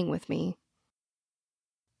remaining with me.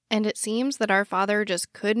 And it seems that our father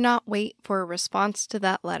just could not wait for a response to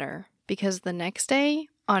that letter, because the next day,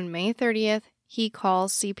 on May 30th, he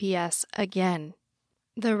calls CPS again.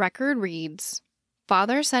 The record reads,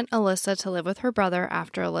 Father sent Alyssa to live with her brother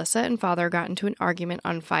after Alyssa and father got into an argument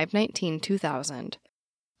on 5/19/2000.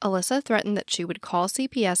 Alyssa threatened that she would call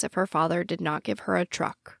CPS if her father did not give her a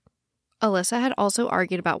truck. Alyssa had also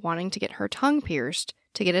argued about wanting to get her tongue pierced,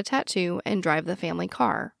 to get a tattoo, and drive the family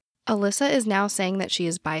car. Alyssa is now saying that she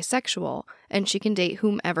is bisexual, and she can date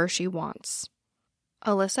whomever she wants.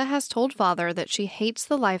 Alyssa has told father that she hates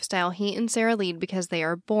the lifestyle he and Sarah lead because they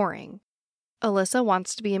are boring. Alyssa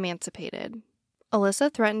wants to be emancipated.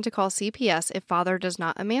 Alyssa threatened to call CPS if father does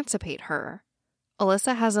not emancipate her.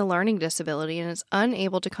 Alyssa has a learning disability and is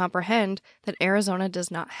unable to comprehend that Arizona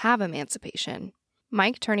does not have emancipation.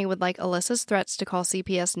 Mike Turney would like Alyssa's threats to call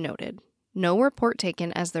CPS noted. No report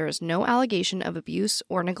taken as there is no allegation of abuse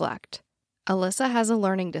or neglect. Alyssa has a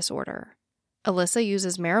learning disorder. Alyssa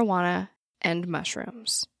uses marijuana and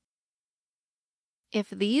mushrooms.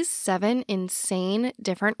 If these 7 insane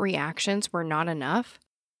different reactions were not enough,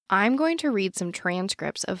 I'm going to read some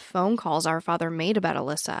transcripts of phone calls our father made about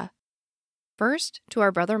Alyssa. First, to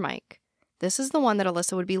our brother Mike. This is the one that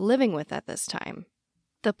Alyssa would be living with at this time.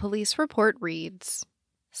 The police report reads,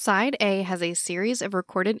 Side A has a series of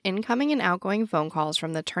recorded incoming and outgoing phone calls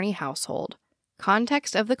from the Turney household.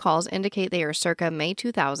 Context of the calls indicate they are circa May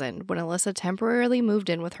 2000, when Alyssa temporarily moved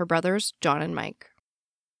in with her brothers, John and Mike.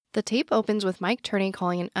 The tape opens with Mike Turney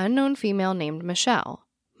calling an unknown female named Michelle.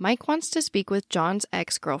 Mike wants to speak with John's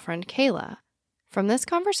ex-girlfriend, Kayla. From this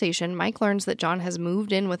conversation, Mike learns that John has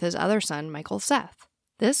moved in with his other son, Michael Seth.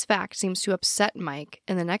 This fact seems to upset Mike,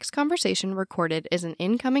 and the next conversation recorded is an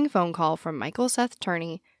incoming phone call from Michael Seth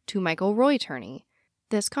Turney to Michael Roy Turney.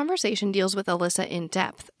 This conversation deals with Alyssa in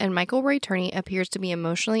depth, and Michael Roy Turney appears to be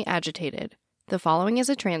emotionally agitated. The following is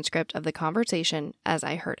a transcript of the conversation as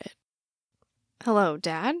I heard it. Hello,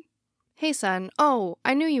 Dad? Hey, son. Oh,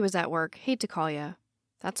 I knew you was at work. Hate to call you.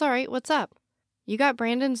 That's all right. What's up? You got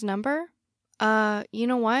Brandon's number? You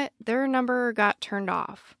know what? Their number got turned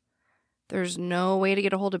off. There's no way to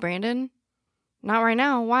get a hold of Brandon? Not right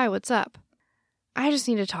now. Why? What's up? I just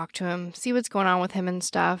need to talk to him, see what's going on with him and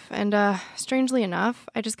stuff. And, strangely enough,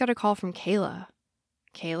 I just got a call from Kayla.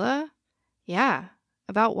 Kayla? Yeah.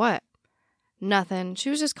 About what? Nothing. She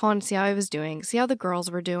was just calling to see how I was doing, see how the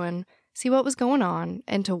girls were doing, see what was going on,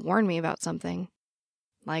 and to warn me about something.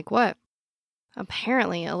 Like what?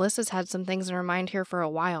 Apparently, Alyssa's had some things in her mind here for a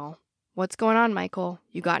while. What's going on, Michael?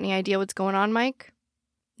 You got any idea what's going on, Mike?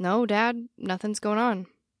 No, Dad. Nothing's going on.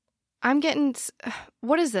 I'm getting...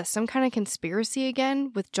 What is this? Some kind of conspiracy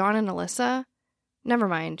again with John and Alyssa? Never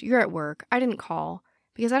mind. You're at work. I didn't call.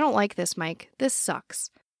 Because I don't like this, Mike. This sucks.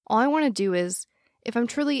 All I want to do is... If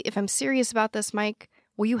I'm serious about this, Mike,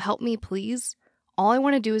 will you help me, please? All I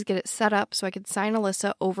want to do is get it set up so I can sign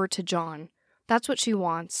Alyssa over to John. That's what she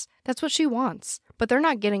wants. That's what she wants. But they're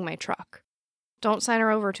not getting my truck. Don't sign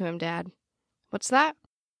her over to him, Dad. What's that?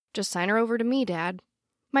 Just sign her over to me, Dad.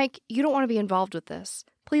 Mike, you don't want to be involved with this.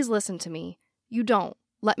 Please listen to me. You don't.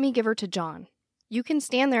 Let me give her to John. You can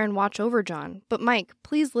stand there and watch over John. But Mike,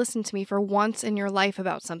 please listen to me for once in your life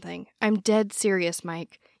about something. I'm dead serious,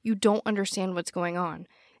 Mike. You don't understand what's going on.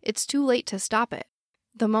 It's too late to stop it.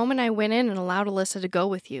 The moment I went in and allowed Alyssa to go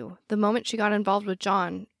with you, the moment she got involved with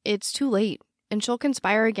John, it's too late. And she'll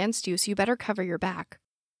conspire against you, so you better cover your back.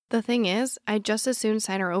 The thing is, I'd just as soon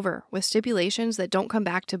sign her over, with stipulations that don't come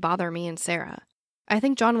back to bother me and Sarah. I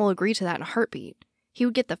think John will agree to that in a heartbeat. He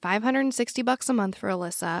would get the $560 a month for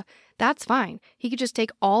Alyssa. That's fine. He could just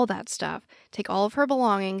take all that stuff, take all of her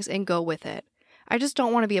belongings, and go with it. I just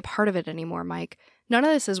don't want to be a part of it anymore, Mike. None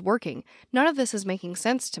of this is working. None of this is making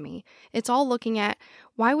sense to me. It's all looking at,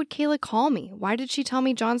 why would Kayla call me? Why did she tell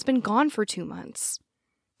me John's been gone for 2 months?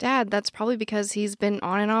 Dad, that's probably because he's been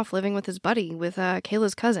on and off living with his buddy, with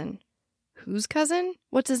Kayla's cousin. Whose cousin?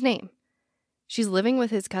 What's his name? She's living with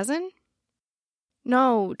his cousin?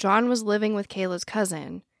 No, John was living with Kayla's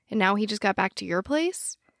cousin, and now he just got back to your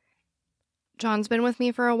place? John's been with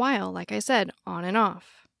me for a while, like I said, on and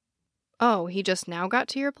off. Oh, he just now got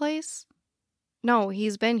to your place? No,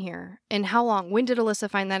 he's been here. And how long? When did Alyssa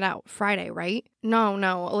find that out? Friday, right? No,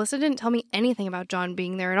 Alyssa didn't tell me anything about John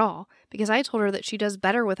being there at all, because I told her that she does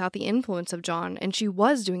better without the influence of John, and she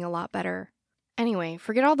was doing a lot better. Anyway,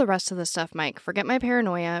 forget all the rest of the stuff, Mike. Forget my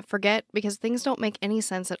paranoia. Because things don't make any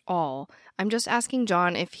sense at all. I'm just asking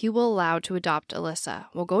John if he will allow to adopt Alyssa.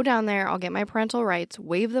 We'll go down there, I'll get my parental rights,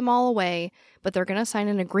 wave them all away, but they're going to sign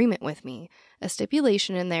an agreement with me. A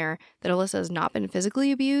stipulation in there that Alyssa has not been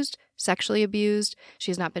physically abused, sexually abused,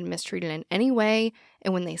 she's not been mistreated in any way,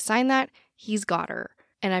 and when they sign that, he's got her.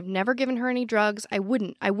 And I've never given her any drugs. I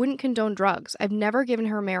wouldn't condone drugs. I've never given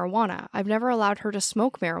her marijuana. I've never allowed her to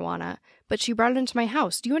smoke marijuana. But she brought it into my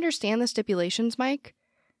house. Do you understand the stipulations, Mike?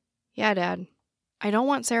 Yeah, Dad. I don't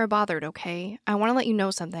want Sarah bothered, okay? I want to let you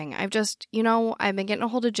know something. I've been getting a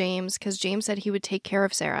hold of James because James said he would take care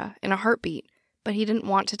of Sarah in a heartbeat, but he didn't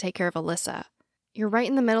want to take care of Alyssa. You're right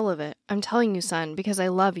in the middle of it. I'm telling you, son, because I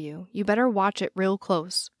love you. You better watch it real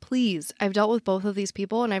close. Please. I've dealt with both of these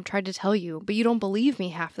people and I've tried to tell you, but you don't believe me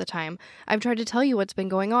half the time. I've tried to tell you what's been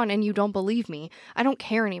going on and you don't believe me. I don't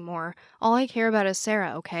care anymore. All I care about is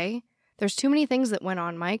Sarah, okay? There's too many things that went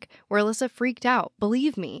on, Mike, where Alyssa freaked out.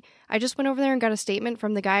 Believe me. I just went over there and got a statement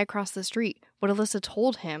from the guy across the street, what Alyssa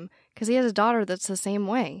told him, because he has a daughter that's the same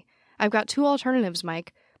way. I've got 2 alternatives,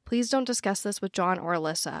 Mike. Please don't discuss this with John or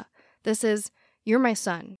Alyssa. This is... You're my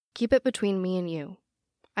son. Keep it between me and you.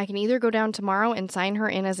 I can either go down tomorrow and sign her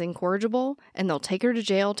in as incorrigible, and they'll take her to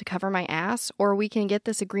jail to cover my ass, or we can get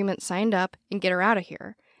this agreement signed up and get her out of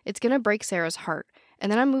here. It's gonna break Sarah's heart,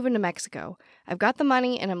 and then I'm moving to Mexico. I've got the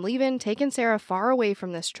money, and I'm leaving, taking Sarah far away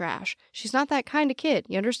from this trash. She's not that kind of kid.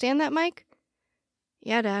 You understand that, Mike?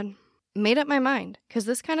 Yeah, Dad. Made up my mind, because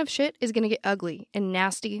this kind of shit is gonna get ugly and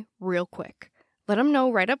nasty real quick. Let them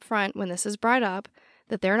know right up front when this is brought up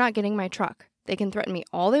that they're not getting my truck. They can threaten me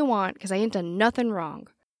all they want because I ain't done nothing wrong.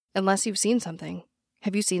 Unless you've seen something.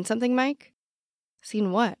 Have you seen something, Mike?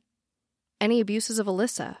 Seen what? Any abuses of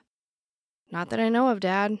Alyssa? Not that I know of,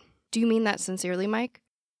 Dad. Do you mean that sincerely, Mike?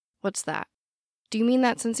 What's that? Do you mean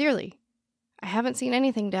that sincerely? I haven't seen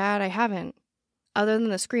anything, Dad. I haven't. Other than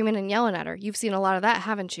the screaming and yelling at her. You've seen a lot of that,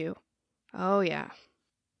 haven't you? Oh, yeah.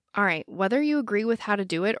 All right, whether you agree with how to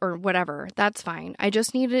do it or whatever, that's fine. I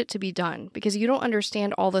just needed it to be done because you don't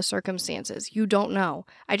understand all the circumstances. You don't know.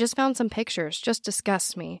 I just found some pictures. Just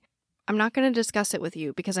disgust me. I'm not going to discuss it with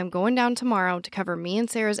you because I'm going down tomorrow to cover me and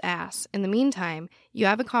Sarah's ass. In the meantime, you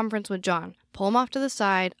have a conference with John. Pull him off to the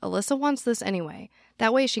side. Alyssa wants this anyway.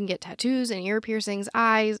 That way she can get tattoos and ear piercings,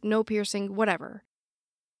 eyes, no piercing, whatever.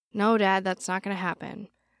 No, Dad, that's not going to happen.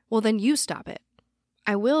 Well, then you stop it.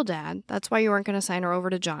 I will, Dad. That's why you weren't going to sign her over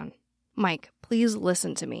to John. Mike, please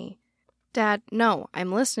listen to me. Dad, no,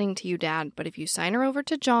 I'm listening to you, Dad, but if you sign her over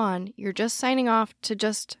to John, you're just signing off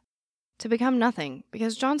to become nothing,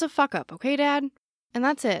 because John's a fuck-up, okay, Dad? And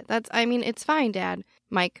that's it. It's fine, Dad.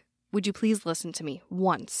 Mike, would you please listen to me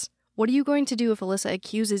once? What are you going to do if Alyssa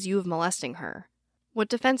accuses you of molesting her? What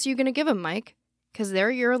defense are you going to give him, Mike? Because there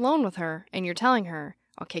you're alone with her, and you're telling her,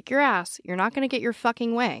 I'll kick your ass, you're not going to get your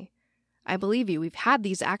fucking way. I believe you, we've had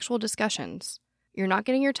these actual discussions. You're not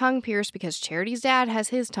getting your tongue pierced because Charity's dad has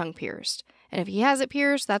his tongue pierced. And if he has it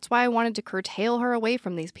pierced, that's why I wanted to curtail her away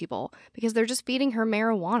from these people, because they're just feeding her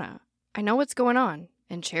marijuana. I know what's going on.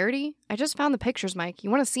 And Charity? I just found the pictures, Mike. You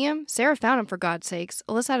want to see them? Sarah found them, for God's sakes.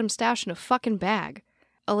 Alyssa had them stashed in a fucking bag.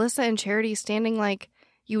 Alyssa and Charity standing like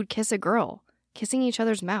you would kiss a girl, kissing each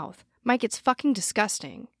other's mouth. Mike, it's fucking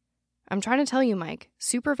disgusting. I'm trying to tell you, Mike,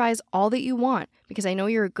 supervise all that you want, because I know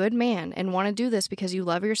you're a good man and want to do this because you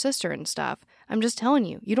love your sister and stuff. I'm just telling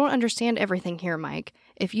you, you don't understand everything here, Mike.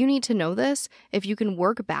 If you need to know this, if you can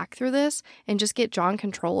work back through this and just get John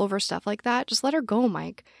control over stuff like that, just let her go,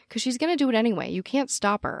 Mike, because she's going to do it anyway. You can't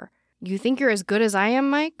stop her. You think you're as good as I am,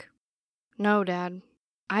 Mike? No, Dad.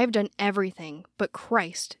 I've done everything, but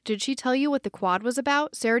Christ, did she tell you what the quad was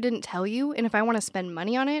about? Sarah didn't tell you, and if I want to spend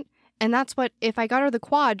money on it? And that's what, if I got her the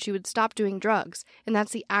quad, she would stop doing drugs, and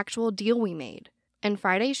that's the actual deal we made. And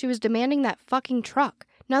Friday, she was demanding that fucking truck.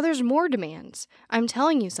 Now there's more demands. I'm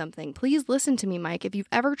telling you something. Please listen to me, Mike. If you've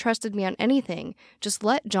ever trusted me on anything, just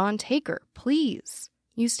let John take her, please.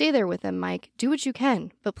 You stay there with him, Mike. Do what you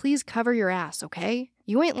can, but please cover your ass, okay?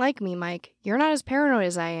 You ain't like me, Mike. You're not as paranoid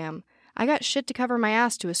as I am. I got shit to cover my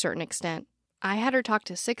ass to a certain extent. I had her talk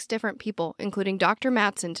to 6 different people, including Dr.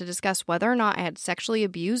 Mattson, to discuss whether or not I had sexually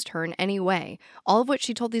abused her in any way, all of which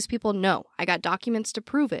she told these people no. I got documents to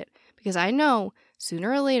prove it, because I know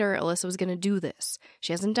sooner or later Alyssa was going to do this.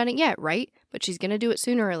 She hasn't done it yet, right? But she's going to do it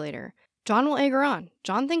sooner or later. John will egg her on.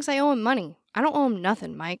 John thinks I owe him money. I don't owe him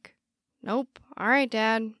nothing, Mike. Nope. All right,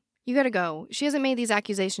 Dad. You gotta go. She hasn't made these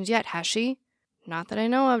accusations yet, has she? Not that I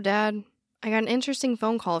know of, Dad. I got an interesting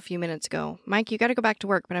phone call a few minutes ago. Mike, you gotta go back to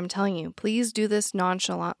work, but I'm telling you, please do this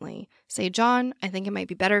nonchalantly. Say, John, I think it might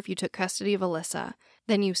be better if you took custody of Alyssa.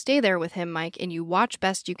 Then you stay there with him, Mike, and you watch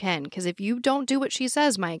best you can, because if you don't do what she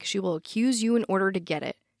says, Mike, she will accuse you in order to get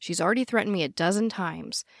it. She's already threatened me 12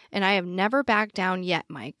 times, and I have never backed down yet,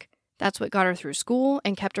 Mike. That's what got her through school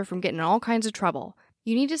and kept her from getting in all kinds of trouble.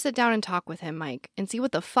 You need to sit down and talk with him, Mike, and see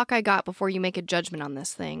what the fuck I got before you make a judgment on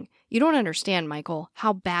this thing. You don't understand, Michael,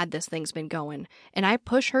 how bad this thing's been going, and I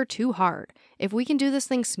push her too hard. If we can do this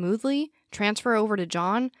thing smoothly, transfer her over to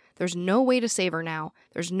John, there's no way to save her now.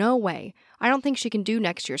 There's no way. I don't think she can do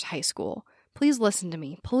next year's high school. Please listen to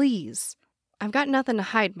me, please. I've got nothing to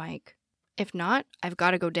hide, Mike. If not, I've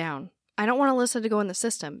got to go down. I don't want Alyssa to go in the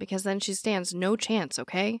system, because then she stands no chance,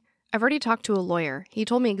 okay? I've already talked to a lawyer. He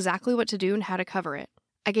told me exactly what to do and how to cover it.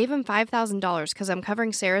 I gave him $5,000 because I'm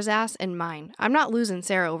covering Sarah's ass and mine. I'm not losing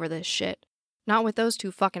Sarah over this shit. Not with those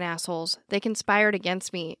 2 fucking assholes. They conspired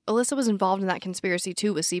against me. Alyssa was involved in that conspiracy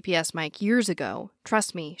too with CPS Mike years ago.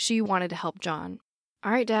 Trust me, she wanted to help John.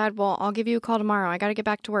 All right, Dad, well, I'll give you a call tomorrow. I gotta get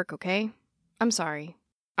back to work, okay? I'm sorry.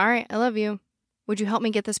 All right, I love you. Would you help me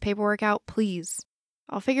get this paperwork out, please?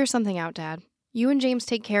 I'll figure something out, Dad. You and James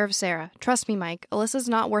take care of Sarah. Trust me, Mike. Alyssa's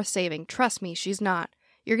not worth saving. Trust me, she's not.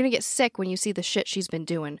 You're gonna get sick when you see the shit she's been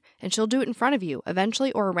doing, and she'll do it in front of you,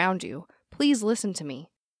 eventually, or around you. Please listen to me.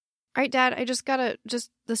 All right, Dad,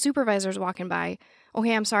 the supervisor's walking by.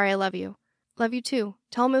 Okay, I'm sorry, I love you. Love you too.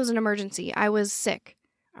 Tell him it was an emergency. I was sick.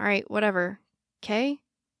 All right, whatever. Okay?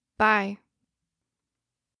 Bye.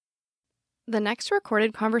 The next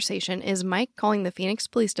recorded conversation is Mike calling the Phoenix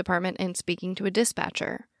Police Department and speaking to a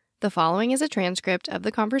dispatcher. The following is a transcript of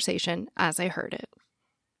the conversation as I heard it.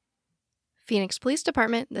 Phoenix Police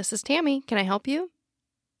Department, this is Tammy. Can I help you?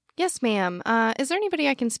 Yes, ma'am. Is there anybody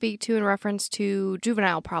I can speak to in reference to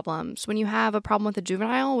juvenile problems? When you have a problem with a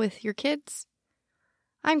juvenile with your kids?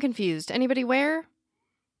 I'm confused. Anybody where?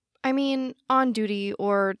 I mean, on duty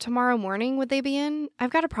or tomorrow morning, would they be in?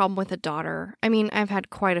 I've got a problem with a daughter. I've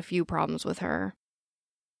had quite a few problems with her.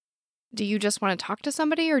 Do you just want to talk to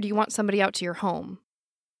somebody, or do you want somebody out to your home?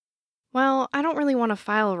 Well, I don't really want to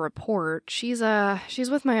file a report. She's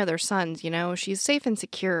with my other sons, you know. She's safe and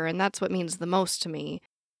secure, and that's what means the most to me.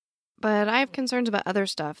 But I have concerns about other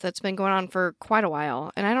stuff that's been going on for quite a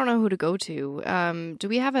while, and I don't know who to go to. Do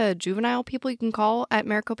we have a juvenile people you can call at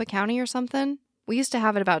Maricopa County or something? We used to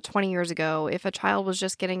have it about 20 years ago if a child was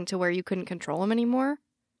just getting to where you couldn't control them anymore.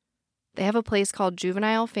 They have a place called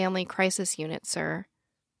Juvenile Family Crisis Unit, sir.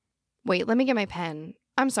 Wait, let me get my pen.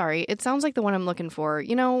 I'm sorry, it sounds like the one I'm looking for.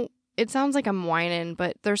 You know, it sounds like I'm whining,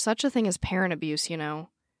 but there's such a thing as parent abuse, you know.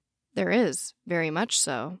 There is, very much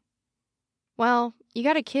so. Well, you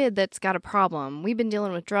got a kid that's got a problem. We've been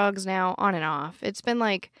dealing with drugs now, on and off. It's been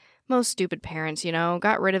like most stupid parents,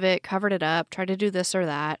 got rid of it, covered it up, tried to do this or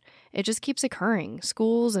that. It just keeps occurring.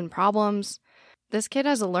 Schools and problems. This kid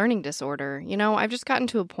has a learning disorder. I've just gotten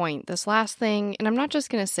to a point, this last thing, and I'm not just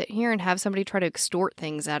going to sit here and have somebody try to extort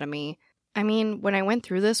things out of me. I mean, when I went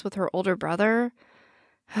through this with her older brother,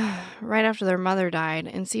 right after their mother died,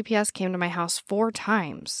 and CPS came to my house 4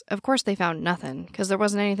 times. Of course they found nothing, because there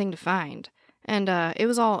wasn't anything to find. And it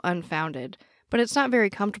was all unfounded. But it's not very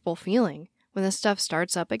comfortable feeling when this stuff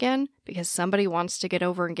starts up again, because somebody wants to get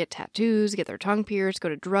over and get tattoos, get their tongue pierced, go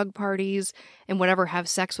to drug parties, and whatever, have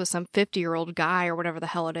sex with some 50-year-old guy or whatever the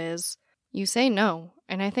hell it is. You say no,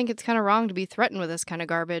 and I think it's kind of wrong to be threatened with this kind of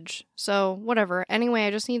garbage. So, whatever. Anyway,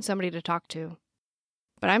 I just need somebody to talk to.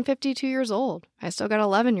 But I'm 52 years old. I still got an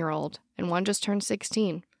 11-year-old, and one just turned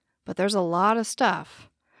 16. But there's a lot of stuff.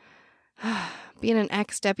 Being an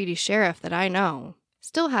ex-deputy sheriff that I know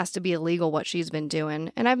still has to be illegal what she's been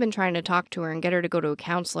doing, and I've been trying to talk to her and get her to go to a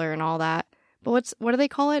counselor and all that. But what do they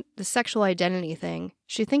call it? The sexual identity thing.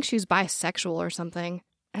 She thinks she's bisexual or something.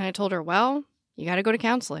 And I told her, well, you gotta go to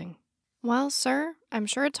counseling. Well, sir, I'm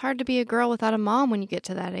sure it's hard to be a girl without a mom when you get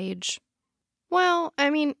to that age. Well, I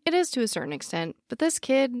mean, it is to a certain extent, but this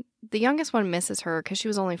kid, the youngest one misses her because she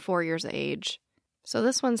was only 4 years of age. So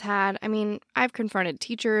this one's I've confronted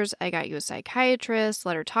teachers, I got you a psychiatrist,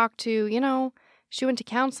 let her talk to, she went to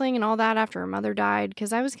counseling and all that after her mother died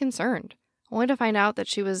because I was concerned. Only to find out that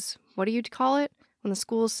she was, what do you call it? When the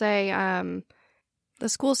schools say, the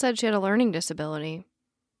school said she had a learning disability.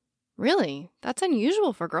 Really? That's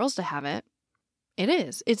unusual for girls to have it. It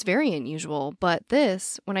is. It's very unusual. But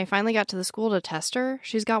when I finally got to the school to test her,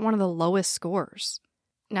 she's got one of the lowest scores.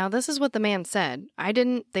 Now, this is what the man said.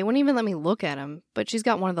 They wouldn't even let me look at him, but she's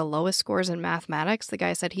got one of the lowest scores in mathematics the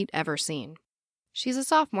guy said he'd ever seen. She's a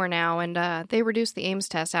sophomore now, and they reduced the Ames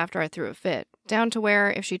test after I threw a fit, down to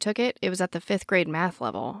where, if she took it, it was at the 5th grade math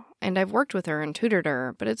level. And I've worked with her and tutored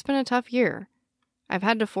her, but it's been a tough year. I've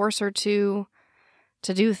had to force her to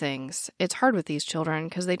do things. It's hard with these children,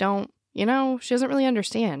 because they don't, she doesn't really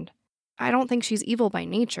understand. I don't think she's evil by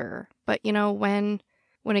nature, but,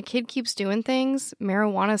 when a kid keeps doing things,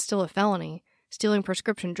 marijuana's still a felony. Stealing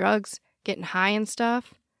prescription drugs, getting high and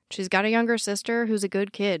stuff. She's got a younger sister who's a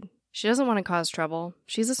good kid. She doesn't want to cause trouble.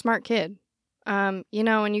 She's a smart kid. And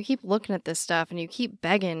you keep looking at this stuff and you keep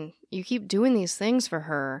begging, you keep doing these things for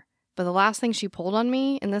her. But the last thing she pulled on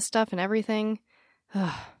me and this stuff and everything,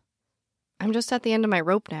 I'm just at the end of my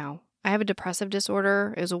rope now. I have a depressive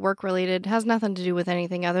disorder. It was work-related. Has nothing to do with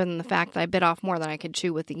anything other than the fact that I bit off more than I could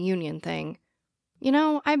chew with the union thing.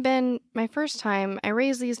 My first time, I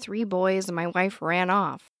raised these 3 boys and my wife ran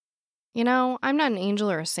off. I'm not an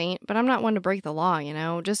angel or a saint, but I'm not one to break the law,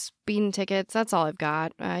 just speeding tickets, that's all I've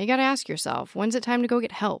got. You gotta ask yourself, when's it time to go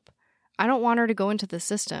get help? I don't want her to go into the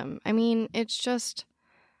system. It's just...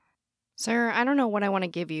 Sir, I don't know what I want to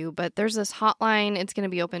give you, but there's this hotline. It's going to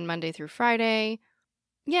be open Monday through Friday.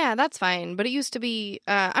 Yeah, that's fine, but it used to be,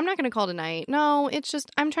 I'm not going to call tonight. No, it's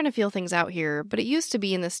just, I'm trying to feel things out here, but it used to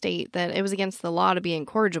be in the state that it was against the law to be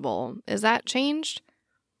incorrigible. Is that changed?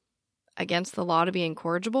 Against the law to be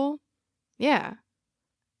incorrigible? Yeah.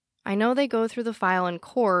 I know they go through the file in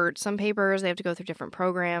court. Some papers, they have to go through different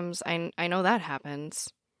programs. I know that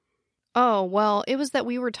happens. Oh, well, it was that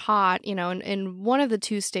we were taught, in one of the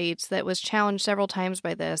 2 states that was challenged several times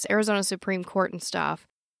by this, Arizona Supreme Court and stuff,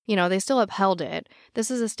 they still upheld it.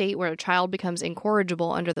 This is a state where a child becomes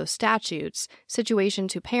incorrigible under those statutes. Situation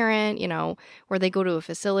to parent, where they go to a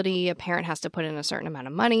facility, a parent has to put in a certain amount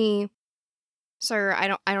of money. Sir, I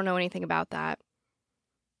don't know anything about that.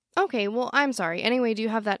 Okay, well, I'm sorry. Anyway, do you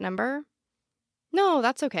have that number? No,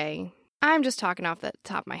 that's okay. I'm just talking off the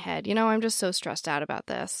top of my head. I'm just so stressed out about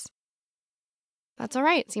this. That's all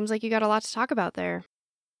right. Seems like you got a lot to talk about there.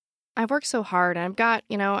 I've worked so hard, and I've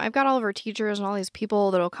got all of our teachers and all these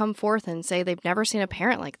people that'll come forth and say they've never seen a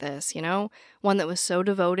parent like this, one that was so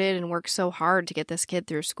devoted and worked so hard to get this kid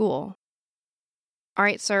through school. All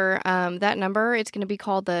right, sir, that number, it's going to be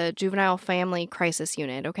called the Juvenile Family Crisis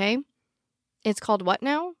Unit, okay? It's called what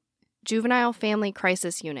now? Juvenile Family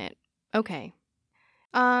Crisis Unit. Okay.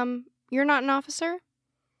 You're not an officer?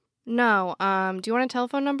 No. Do you want a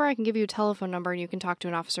telephone number? I can give you a telephone number and you can talk to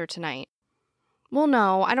an officer tonight. Well,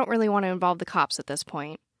 no, I don't really want to involve the cops at this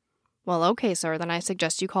point. Well, okay, sir, then I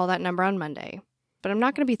suggest you call that number on Monday. But I'm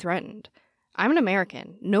not going to be threatened. I'm an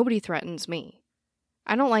American. Nobody threatens me.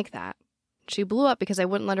 I don't like that. She blew up because I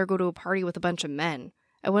wouldn't let her go to a party with a bunch of men.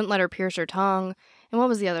 I wouldn't let her pierce her tongue. And what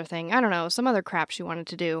was the other thing? I don't know, some other crap she wanted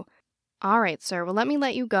to do. All right, sir, well, let me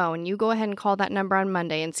let you go, and you go ahead and call that number on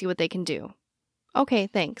Monday and see what they can do. Okay,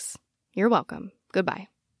 thanks. You're welcome. Goodbye.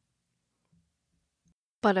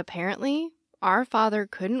 But apparently, our father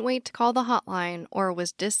couldn't wait to call the hotline or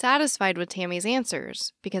was dissatisfied with Tammy's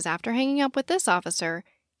answers because after hanging up with this officer,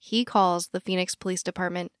 he calls the Phoenix Police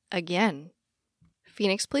Department again.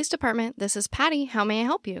 Phoenix Police Department, this is Patty. How may I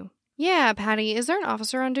help you? Yeah, Patty, is there an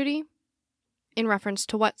officer on duty? In reference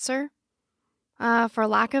to what, sir? For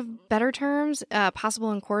lack of better terms, a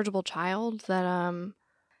possible incorrigible child that,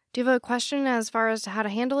 do you have a question as far as to how to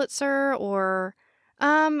handle it, sir? Or,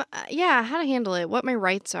 yeah, how to handle it, what my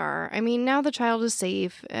rights are. I mean, now the child is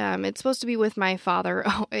safe. It's supposed to be with my father.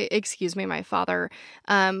 Oh, excuse me, my father.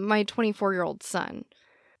 My 24-year-old son.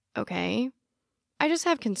 Okay. I just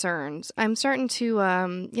have concerns. I'm starting to,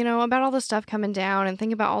 about all this stuff coming down and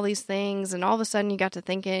think about all these things. And all of a sudden you got to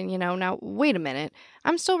thinking, now, wait a minute.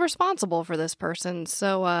 I'm still responsible for this person.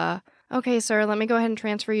 So, okay, sir, let me go ahead and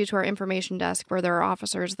transfer you to our information desk where there are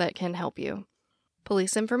officers that can help you.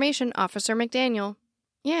 Police information, Officer McDaniel.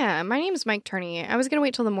 Yeah, my name's Mike Turney. I was going to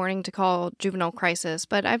wait till the morning to call juvenile crisis,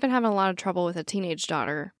 but I've been having a lot of trouble with a teenage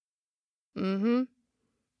daughter. Mm-hmm.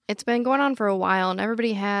 It's been going on for a while, and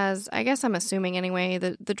everybody has, I guess I'm assuming anyway,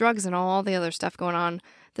 the drugs and all the other stuff going on.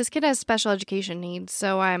 This kid has special education needs,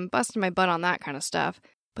 so I'm busting my butt on that kind of stuff.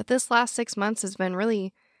 But this last 6 months has been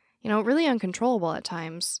really, really uncontrollable at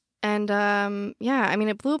times. And,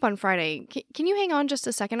 it blew up on Friday. Can you hang on just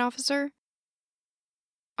a second, officer?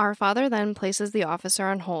 Our father then places the officer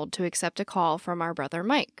on hold to accept a call from our brother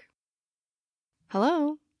Mike.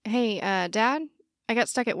 Hello? Hey, Dad? I got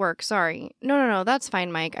stuck at work, sorry. No, that's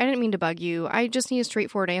fine, Mike. I didn't mean to bug you. I just need a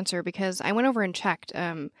straightforward answer because I went over and checked.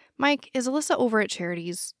 Mike, is Alyssa over at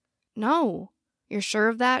Charities? No. You're sure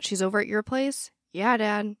of that? She's over at your place? Yeah,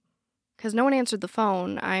 Dad. Because no one answered the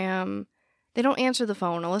phone. They don't answer the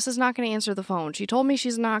phone. Alyssa's not going to answer the phone. She told me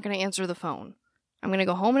she's not going to answer the phone. I'm going to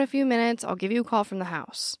go home in a few minutes. I'll give you a call from the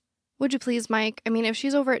house. Would you please, Mike? I mean, if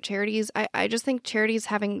she's over at Charities, I just think Charities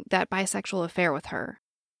having that bisexual affair with her.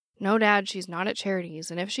 No, Dad, she's not at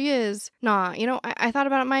Charities, and if she is, nah, I thought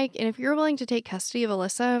about it, Mike, and if you're willing to take custody of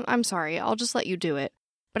Alyssa, I'm sorry, I'll just let you do it.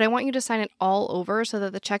 But I want you to sign it all over so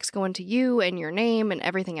that the checks go into you and your name and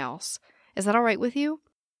everything else. Is that all right with you?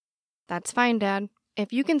 That's fine, Dad.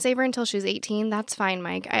 If you can save her until she's 18, that's fine,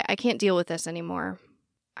 Mike. I can't deal with this anymore.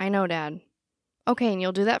 I know, Dad. Okay, and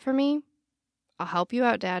you'll do that for me? I'll help you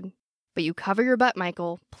out, Dad. But you cover your butt,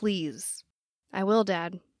 Michael, please. I will,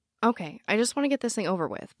 Dad. Okay, I just want to get this thing over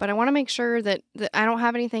with, but I want to make sure that I don't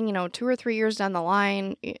have anything, 2 or 3 years down the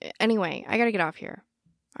line. Anyway, I gotta get off here.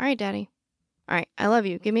 All right, Daddy. All right, I love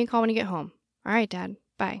you. Give me a call when you get home. All right, Dad.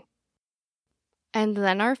 Bye. And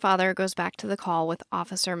then our father goes back to the call with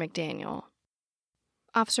Officer McDaniel.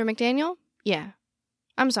 Officer McDaniel? Yeah.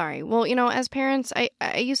 I'm sorry. Well, as parents, I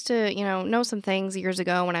used to, know some things years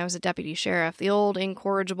ago when I was a deputy sheriff. The old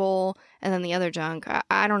incorrigible and then the other junk.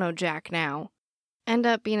 I don't know jack now. End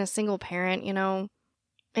up being a single parent,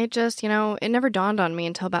 it just, it never dawned on me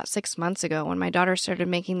until about 6 months ago when my daughter started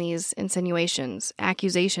making these insinuations,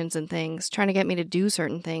 accusations and things, trying to get me to do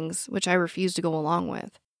certain things, which I refused to go along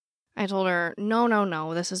with. I told her,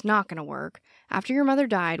 no, this is not going to work. After your mother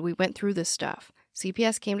died, we went through this stuff.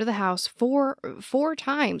 CPS came to the house four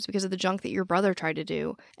times because of the junk that your brother tried to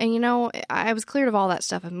do. And, I was cleared of all that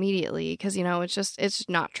stuff immediately because, it's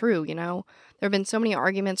not true, There have been so many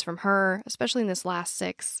arguments from her, especially in this last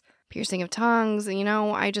 6. Piercing of tongues,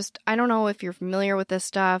 I don't know if you're familiar with this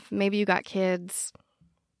stuff. Maybe you got kids.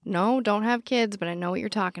 No, don't have kids, but I know what you're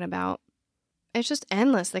talking about. It's just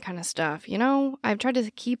endless, that kind of stuff, I've tried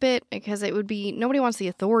to keep it because nobody wants the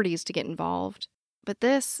authorities to get involved. But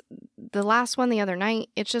the last one the other night,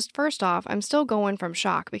 it's just, first off, I'm still going from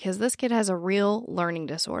shock because this kid has a real learning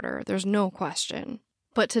disorder. There's no question.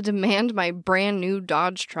 But to demand my brand new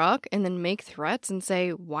Dodge truck and then make threats and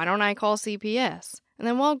say, why don't I call CPS? And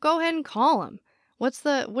then, well, go ahead and call him. What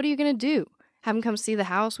are you going to do? Have him come see the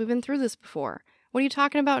house? We've been through this before. What are you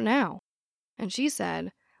talking about now? And she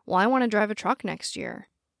said, well, I want to drive a truck next year.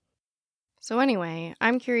 So anyway,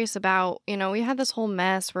 I'm curious about, we had this whole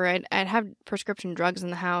mess where I'd have prescription drugs in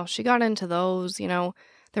the house. She got into those, there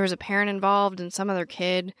was a parent involved and some other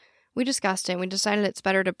kid. We discussed it and we decided it's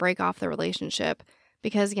better to break off the relationship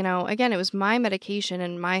because, again, it was my medication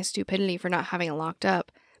and my stupidity for not having it locked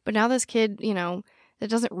up. But now this kid, that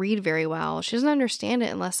doesn't read very well, she doesn't understand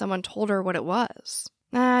it unless someone told her what it was.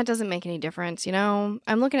 It doesn't make any difference, I'm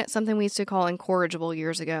looking at something we used to call incorrigible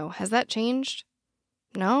years ago. Has that changed?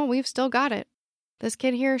 No, we've still got it. This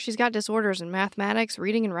kid here, she's got disorders in mathematics,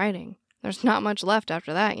 reading, and writing. There's not much left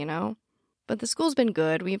after that, But the school's been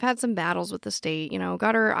good. We've had some battles with the state,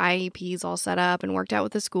 got our IEPs all set up and worked out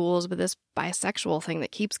with the schools, but this bisexual thing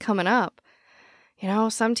that keeps coming up. You know,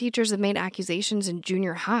 some teachers have made accusations in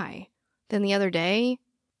junior high. Then the other day,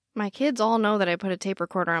 my kids all know that I put a tape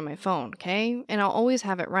recorder on my phone, okay? And I'll always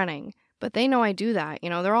have it running. But they know I do that, you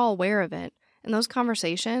know, they're all aware of it. And those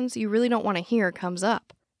conversations you really don't want to hear comes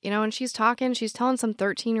up. You know, and she's telling some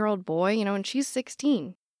 13-year-old boy, you know, and she's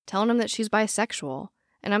 16, telling him that she's bisexual.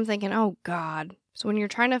 And I'm thinking, oh, God. So when you're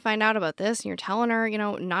trying to find out about this and you're telling her, you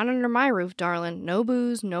know, not under my roof, darling, no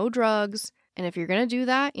booze, no drugs. And if you're going to do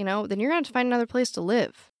that, you know, then you're going to have to find another place to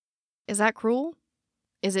live. Is that cruel?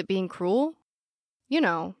 Is it being cruel? You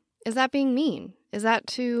know, is that being mean? Is that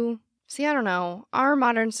too... See, I don't know. Our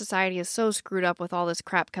modern society is so screwed up with all this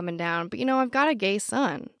crap coming down. But, you know, I've got a gay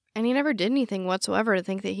son. And he never did anything whatsoever to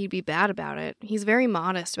think that he'd be bad about it. He's very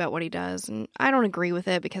modest about what he does. And I don't agree with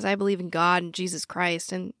it because I believe in God and Jesus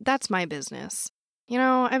Christ. And that's my business. You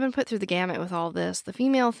know, I've been put through the gamut with all this. The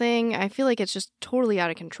female thing, I feel like it's just totally out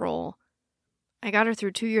of control. I got her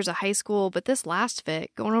through 2 years of high school, but this last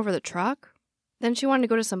fit, going over the truck, then she wanted to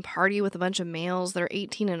go to some party with a bunch of males that are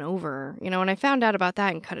 18 and over, you know, and I found out about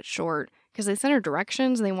that and cut it short because they sent her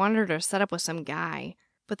directions and they wanted her to set up with some guy.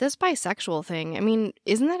 But this bisexual thing, I mean,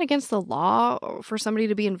 isn't that against the law for somebody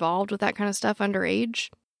to be involved with that kind of stuff underage?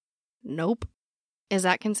 Nope. Is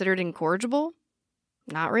that considered incorrigible?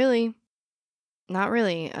 Not really. Not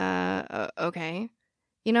really. Okay.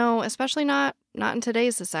 You know, especially not in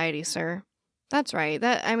today's society, sir. That's right.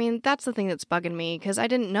 That's the thing that's bugging me, because I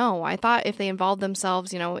didn't know. I thought if they involved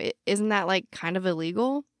themselves, you know, isn't that, like, kind of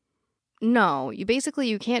illegal? No, you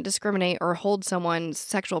can't discriminate or hold someone's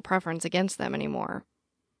sexual preference against them anymore.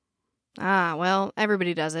 Ah, well,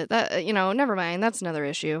 everybody does it. That, you know, never mind. That's another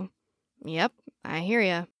issue. Yep, I hear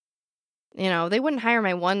ya. You know, they wouldn't hire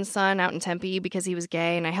my one son out in Tempe because he was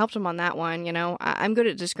gay, and I helped him on that one, you know. I'm good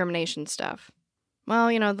at discrimination stuff. Well,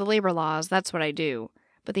 you know, the labor laws, that's what I do.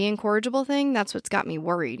 But the incorrigible thing, that's what's got me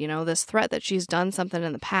worried, you know, this threat that she's done something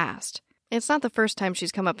in the past. It's not the first time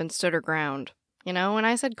she's come up and stood her ground, you know, and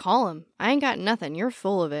I said, call him. I ain't got nothing. You're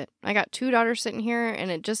full of it. I got 2 daughters sitting here,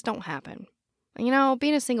 and it just don't happen. You know,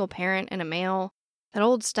 being a single parent and a male, that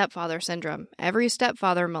old stepfather syndrome, every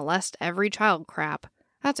stepfather molest every child crap,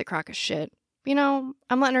 that's a crock of shit. You know,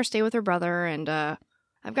 I'm letting her stay with her brother, and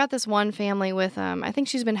I've got this one family with, I think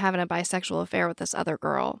she's been having a bisexual affair with this other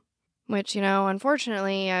girl. Which, you know,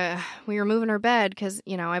 unfortunately, we were moving her bed because,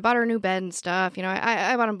 you know, I bought her a new bed and stuff. You know,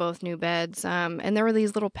 I bought them both new beds. And there were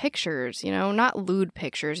these little pictures, you know, not lewd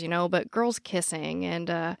pictures, you know, but girls kissing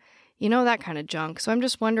and, you know, that kind of junk. So I'm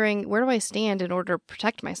just wondering, where do I stand in order to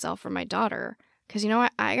protect myself from my daughter? Because, you know,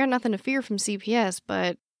 I got nothing to fear from CPS,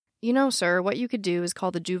 but, you know, sir, what you could do is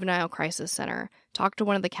call the Juvenile Crisis Center. Talk to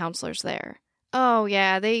one of the counselors there. Oh,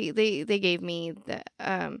 yeah, they gave me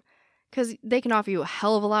the, because they can offer you a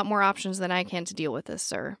hell of a lot more options than I can to deal with this,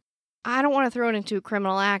 sir. I don't want to throw it into a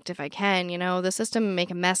criminal act if I can, you know, the system and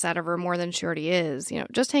make a mess out of her more than she already is. You know,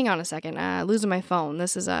 just hang on a second. Losing my phone.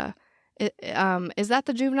 This is is that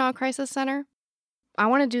the Juvenile Crisis Center? I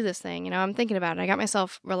want to do this thing, you know, I'm thinking about it. I got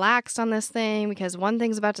myself relaxed on this thing because one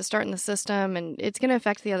thing's about to start in the system and it's going to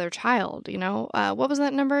affect the other child, you know. What was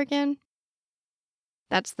that number again?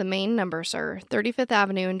 That's the main number, sir. 35th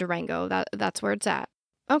Avenue in Durango. That's where it's at.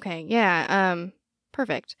 Okay, yeah,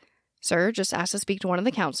 perfect. Sir, just ask to speak to one of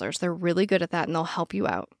the counselors. They're really good at that, and they'll help you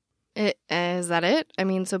out. Is that it? I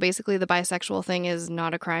mean, so basically the bisexual thing is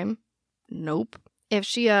not a crime? Nope. If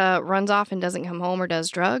she runs off and doesn't come home or does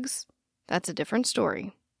drugs, that's a different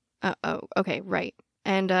story. Oh, okay, right.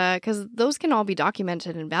 And, because those can all be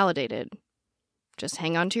documented and validated. Just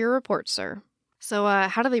hang on to your reports, sir. So,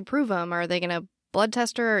 how do they prove them? Are they going to blood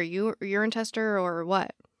test her or urine test her or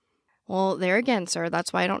what? Well, there again, sir,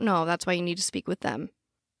 that's why I don't know. That's why you need to speak with them.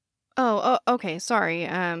 Oh, okay, sorry.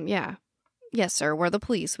 Yeah. Yes, sir, we're the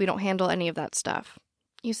police. We don't handle any of that stuff.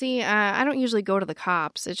 You see, I don't usually go to the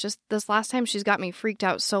cops. It's just this last time she's got me freaked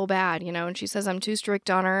out so bad, you know, and she says I'm too strict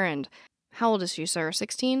on her, and how old is she, sir?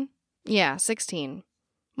 16? Yeah, 16.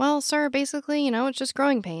 Well, sir, basically, you know, it's just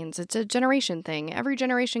growing pains. It's a generation thing. Every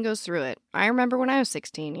generation goes through it. I remember when I was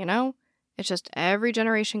 16, you know? It's just every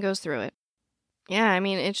generation goes through it. Yeah, I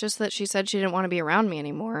mean, it's just that she said she didn't want to be around me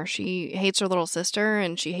anymore. She hates her little sister,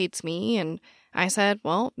 and she hates me, and I said,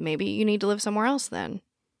 well, maybe you need to live somewhere else then.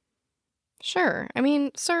 Sure. I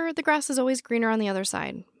mean, sir, the grass is always greener on the other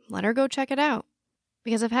side. Let her go check it out.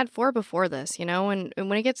 Because I've had 4 before this, you know, and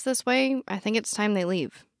when it gets this way, I think it's time they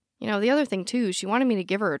leave. You know, the other thing, too, she wanted me to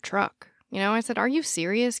give her a truck. You know, I said, are you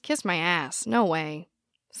serious? Kiss my ass. No way.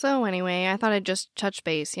 So anyway, I thought I'd just touch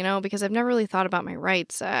base, you know, because I've never really thought about my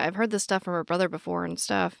rights. I've heard this stuff from her brother before and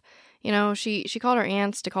stuff. You know, she called her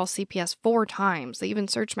aunts to call CPS 4 times. They even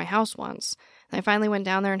searched my house once. And I finally went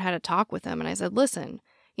down there and had a talk with them, and I said, listen,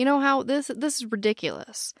 You know how this is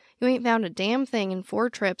ridiculous. You ain't found a damn thing in 4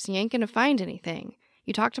 trips and you ain't gonna find anything.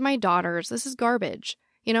 You talk to my daughters, this is garbage.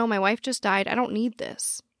 You know, my wife just died, I don't need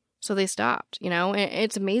this. So they stopped, you know, and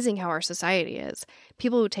it's amazing how our society is.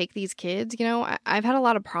 People who take these kids, you know, I've had a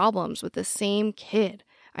lot of problems with the same kid.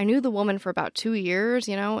 I knew the woman for about 2 years,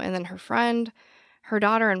 you know, and then her friend, her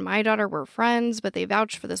daughter and my daughter were friends, but they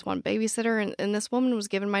vouched for this one babysitter, and this woman was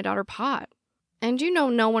giving my daughter pot. And you know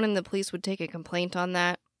no one in the police would take a complaint on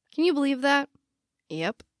that. Can you believe that?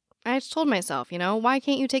 Yep. I just told myself, you know, why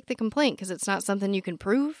can't you take the complaint? Because it's not something you can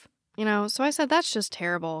prove? You know, so I said, that's just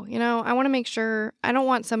terrible. You know, I want to make sure, I don't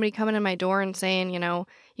want somebody coming in my door and saying, you know,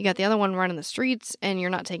 you got the other one running the streets and you're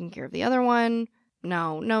not taking care of the other one.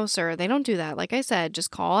 No, sir, they don't do that. Like I said,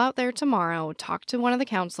 just call out there tomorrow, talk to one of the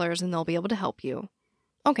counselors, and they'll be able to help you.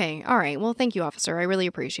 Okay, all right, well, thank you, officer. I really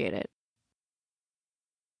appreciate it.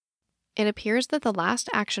 It appears that the last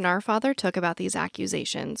action our father took about these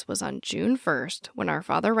accusations was on June 1st, when our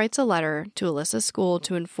father writes a letter to Alyssa's school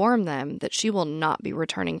to inform them that she will not be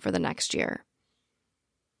returning for the next year.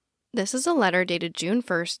 This is a letter dated June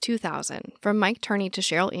 1st, 2000, from Mike Turney to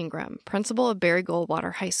Cheryl Ingram, principal of Barry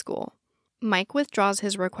Goldwater High School. Mike withdraws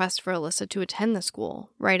his request for Alyssa to attend the school,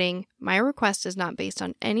 writing, "My request is not based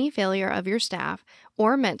on any failure of your staff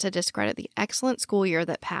or meant to discredit the excellent school year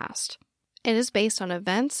that passed. It is based on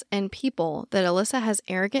events and people that Alyssa has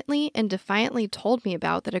arrogantly and defiantly told me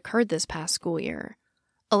about that occurred this past school year.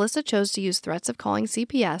 Alyssa chose to use threats of calling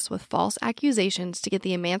CPS with false accusations to get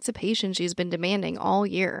the emancipation she's been demanding all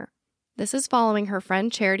year. This is following her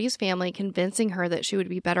friend Charity's family convincing her that she would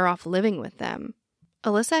be better off living with them.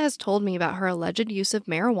 Alyssa has told me about her alleged use of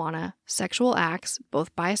marijuana, sexual acts,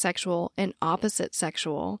 both bisexual and opposite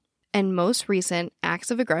sexual, and most recent acts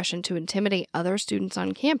of aggression to intimidate other students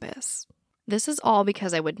on campus. This is all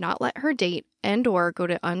because I would not let her date and/or go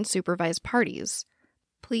to unsupervised parties.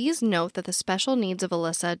 Please note that the special needs of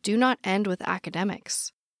Alyssa do not end with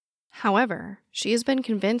academics. However, she has been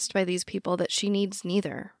convinced by these people that she needs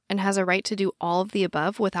neither and has a right to do all of the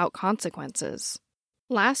above without consequences.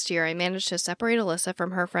 Last year, I managed to separate Alyssa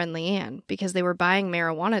from her friend Leanne because they were buying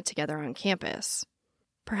marijuana together on campus.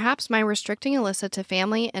 Perhaps my restricting Alyssa to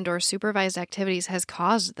family and/or supervised activities has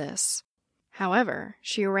caused this. However,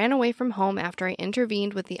 she ran away from home after I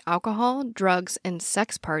intervened with the alcohol, drugs, and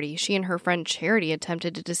sex party she and her friend Charity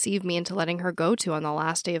attempted to deceive me into letting her go to on the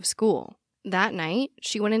last day of school. That night,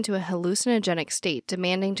 she went into a hallucinogenic state,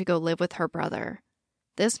 demanding to go live with her brother.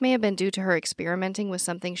 This may have been due to her experimenting with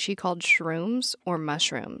something she called shrooms or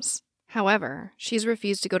mushrooms. However, she's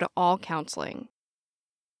refused to go to all counseling.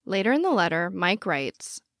 Later in the letter, Mike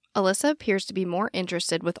writes, Alyssa appears to be more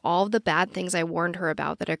interested with all of the bad things I warned her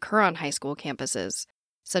about that occur on high school campuses,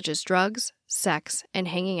 such as drugs, sex, and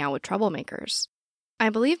hanging out with troublemakers. I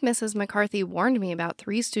believe Mrs. McCarthy warned me about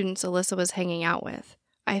 3 students Alyssa was hanging out with.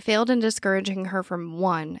 I failed in discouraging her from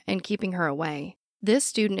 1 and keeping her away. This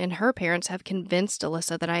student and her parents have convinced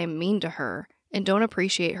Alyssa that I am mean to her and don't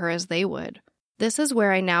appreciate her as they would. This is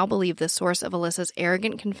where I now believe the source of Alyssa's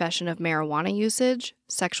arrogant confession of marijuana usage,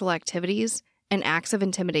 sexual activities, and acts of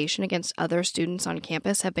intimidation against other students on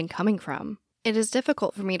campus have been coming from. It is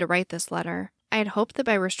difficult for me to write this letter. I had hoped that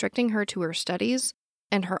by restricting her to her studies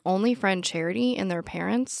and her only friend Charity and their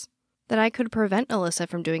parents, that I could prevent Alyssa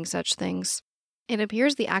from doing such things. It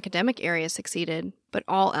appears the academic area succeeded, but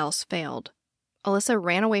all else failed. Alyssa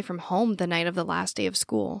ran away from home the night of the last day of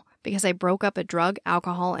school because I broke up a drug,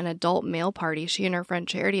 alcohol, and adult male party she and her friend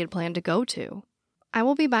Charity had planned to go to. I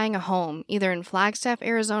will be buying a home either in Flagstaff,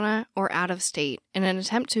 Arizona, or out of state in an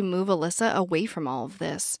attempt to move Alyssa away from all of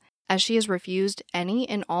this, as she has refused any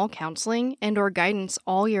and all counseling and/or guidance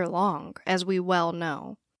all year long, as we well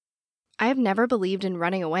know. I have never believed in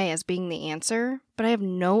running away as being the answer, but I have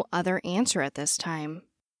no other answer at this time.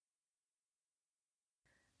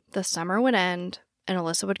 The summer would end, and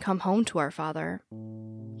Alyssa would come home to our father.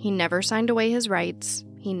 He never signed away his rights,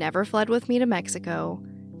 he never fled with me to Mexico,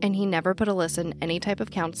 and he never put Alyssa in any type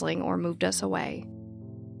of counseling or moved us away.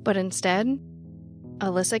 But instead,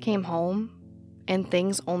 Alyssa came home, and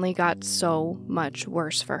things only got so much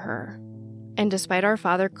worse for her. And despite our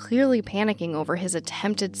father clearly panicking over his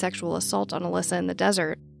attempted sexual assault on Alyssa in the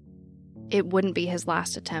desert, it wouldn't be his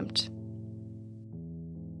last attempt.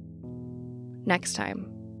 Next time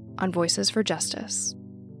on Voices for Justice.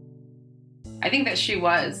 I think that she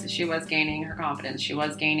was gaining her confidence. She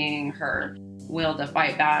was gaining her will to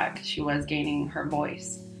fight back. She was gaining her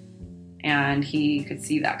voice. And he could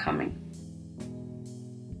see that coming.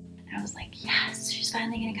 I was like, yes, she's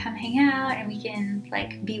finally going to come hang out and we can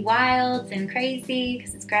like be wild and crazy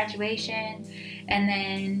because it's graduation. And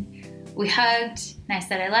then We hugged, and I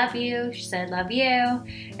said, I love you. She said, love you.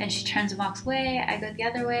 And she turns and walks away. I go the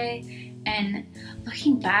other way. And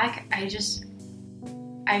looking back, I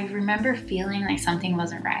remember feeling like something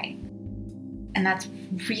wasn't right. And that's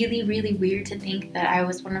really, really weird to think that I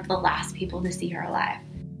was one of the last people to see her alive.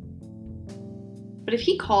 But if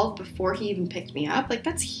he called before he even picked me up, like,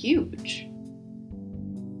 that's huge.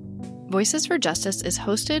 Voices for Justice is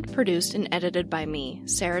hosted, produced, and edited by me,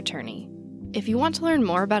 Sarah Turney. If you want to learn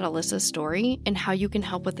more about Alyssa's story and how you can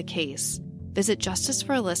help with the case, visit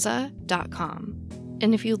justicefораlyssa.com.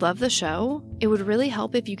 And if you love the show, it would really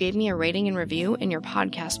help if you gave me a rating and review in your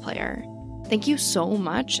podcast player. Thank you so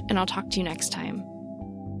much, and I'll talk to you next time.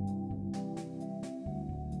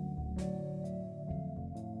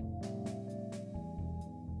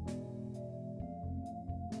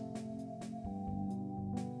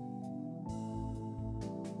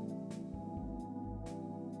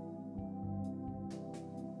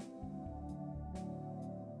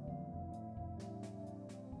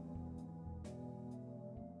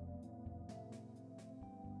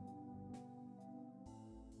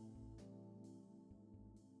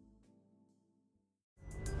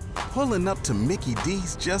 Pulling up to Mickey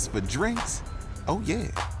D's just for drinks? Oh yeah,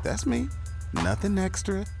 that's me. Nothing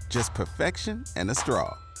extra, just perfection and a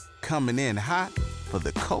straw. Coming in hot for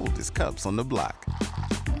the coldest cups on the block.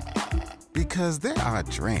 Because there are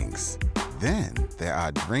drinks. Then there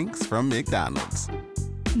are drinks from McDonald's.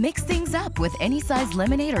 Mix things up with any size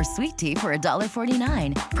lemonade or sweet tea for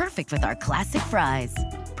 $1.49. Perfect with our classic fries.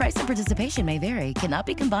 Price and participation may vary. Cannot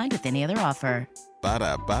be combined with any other offer.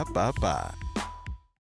 Ba-da-ba-ba-ba.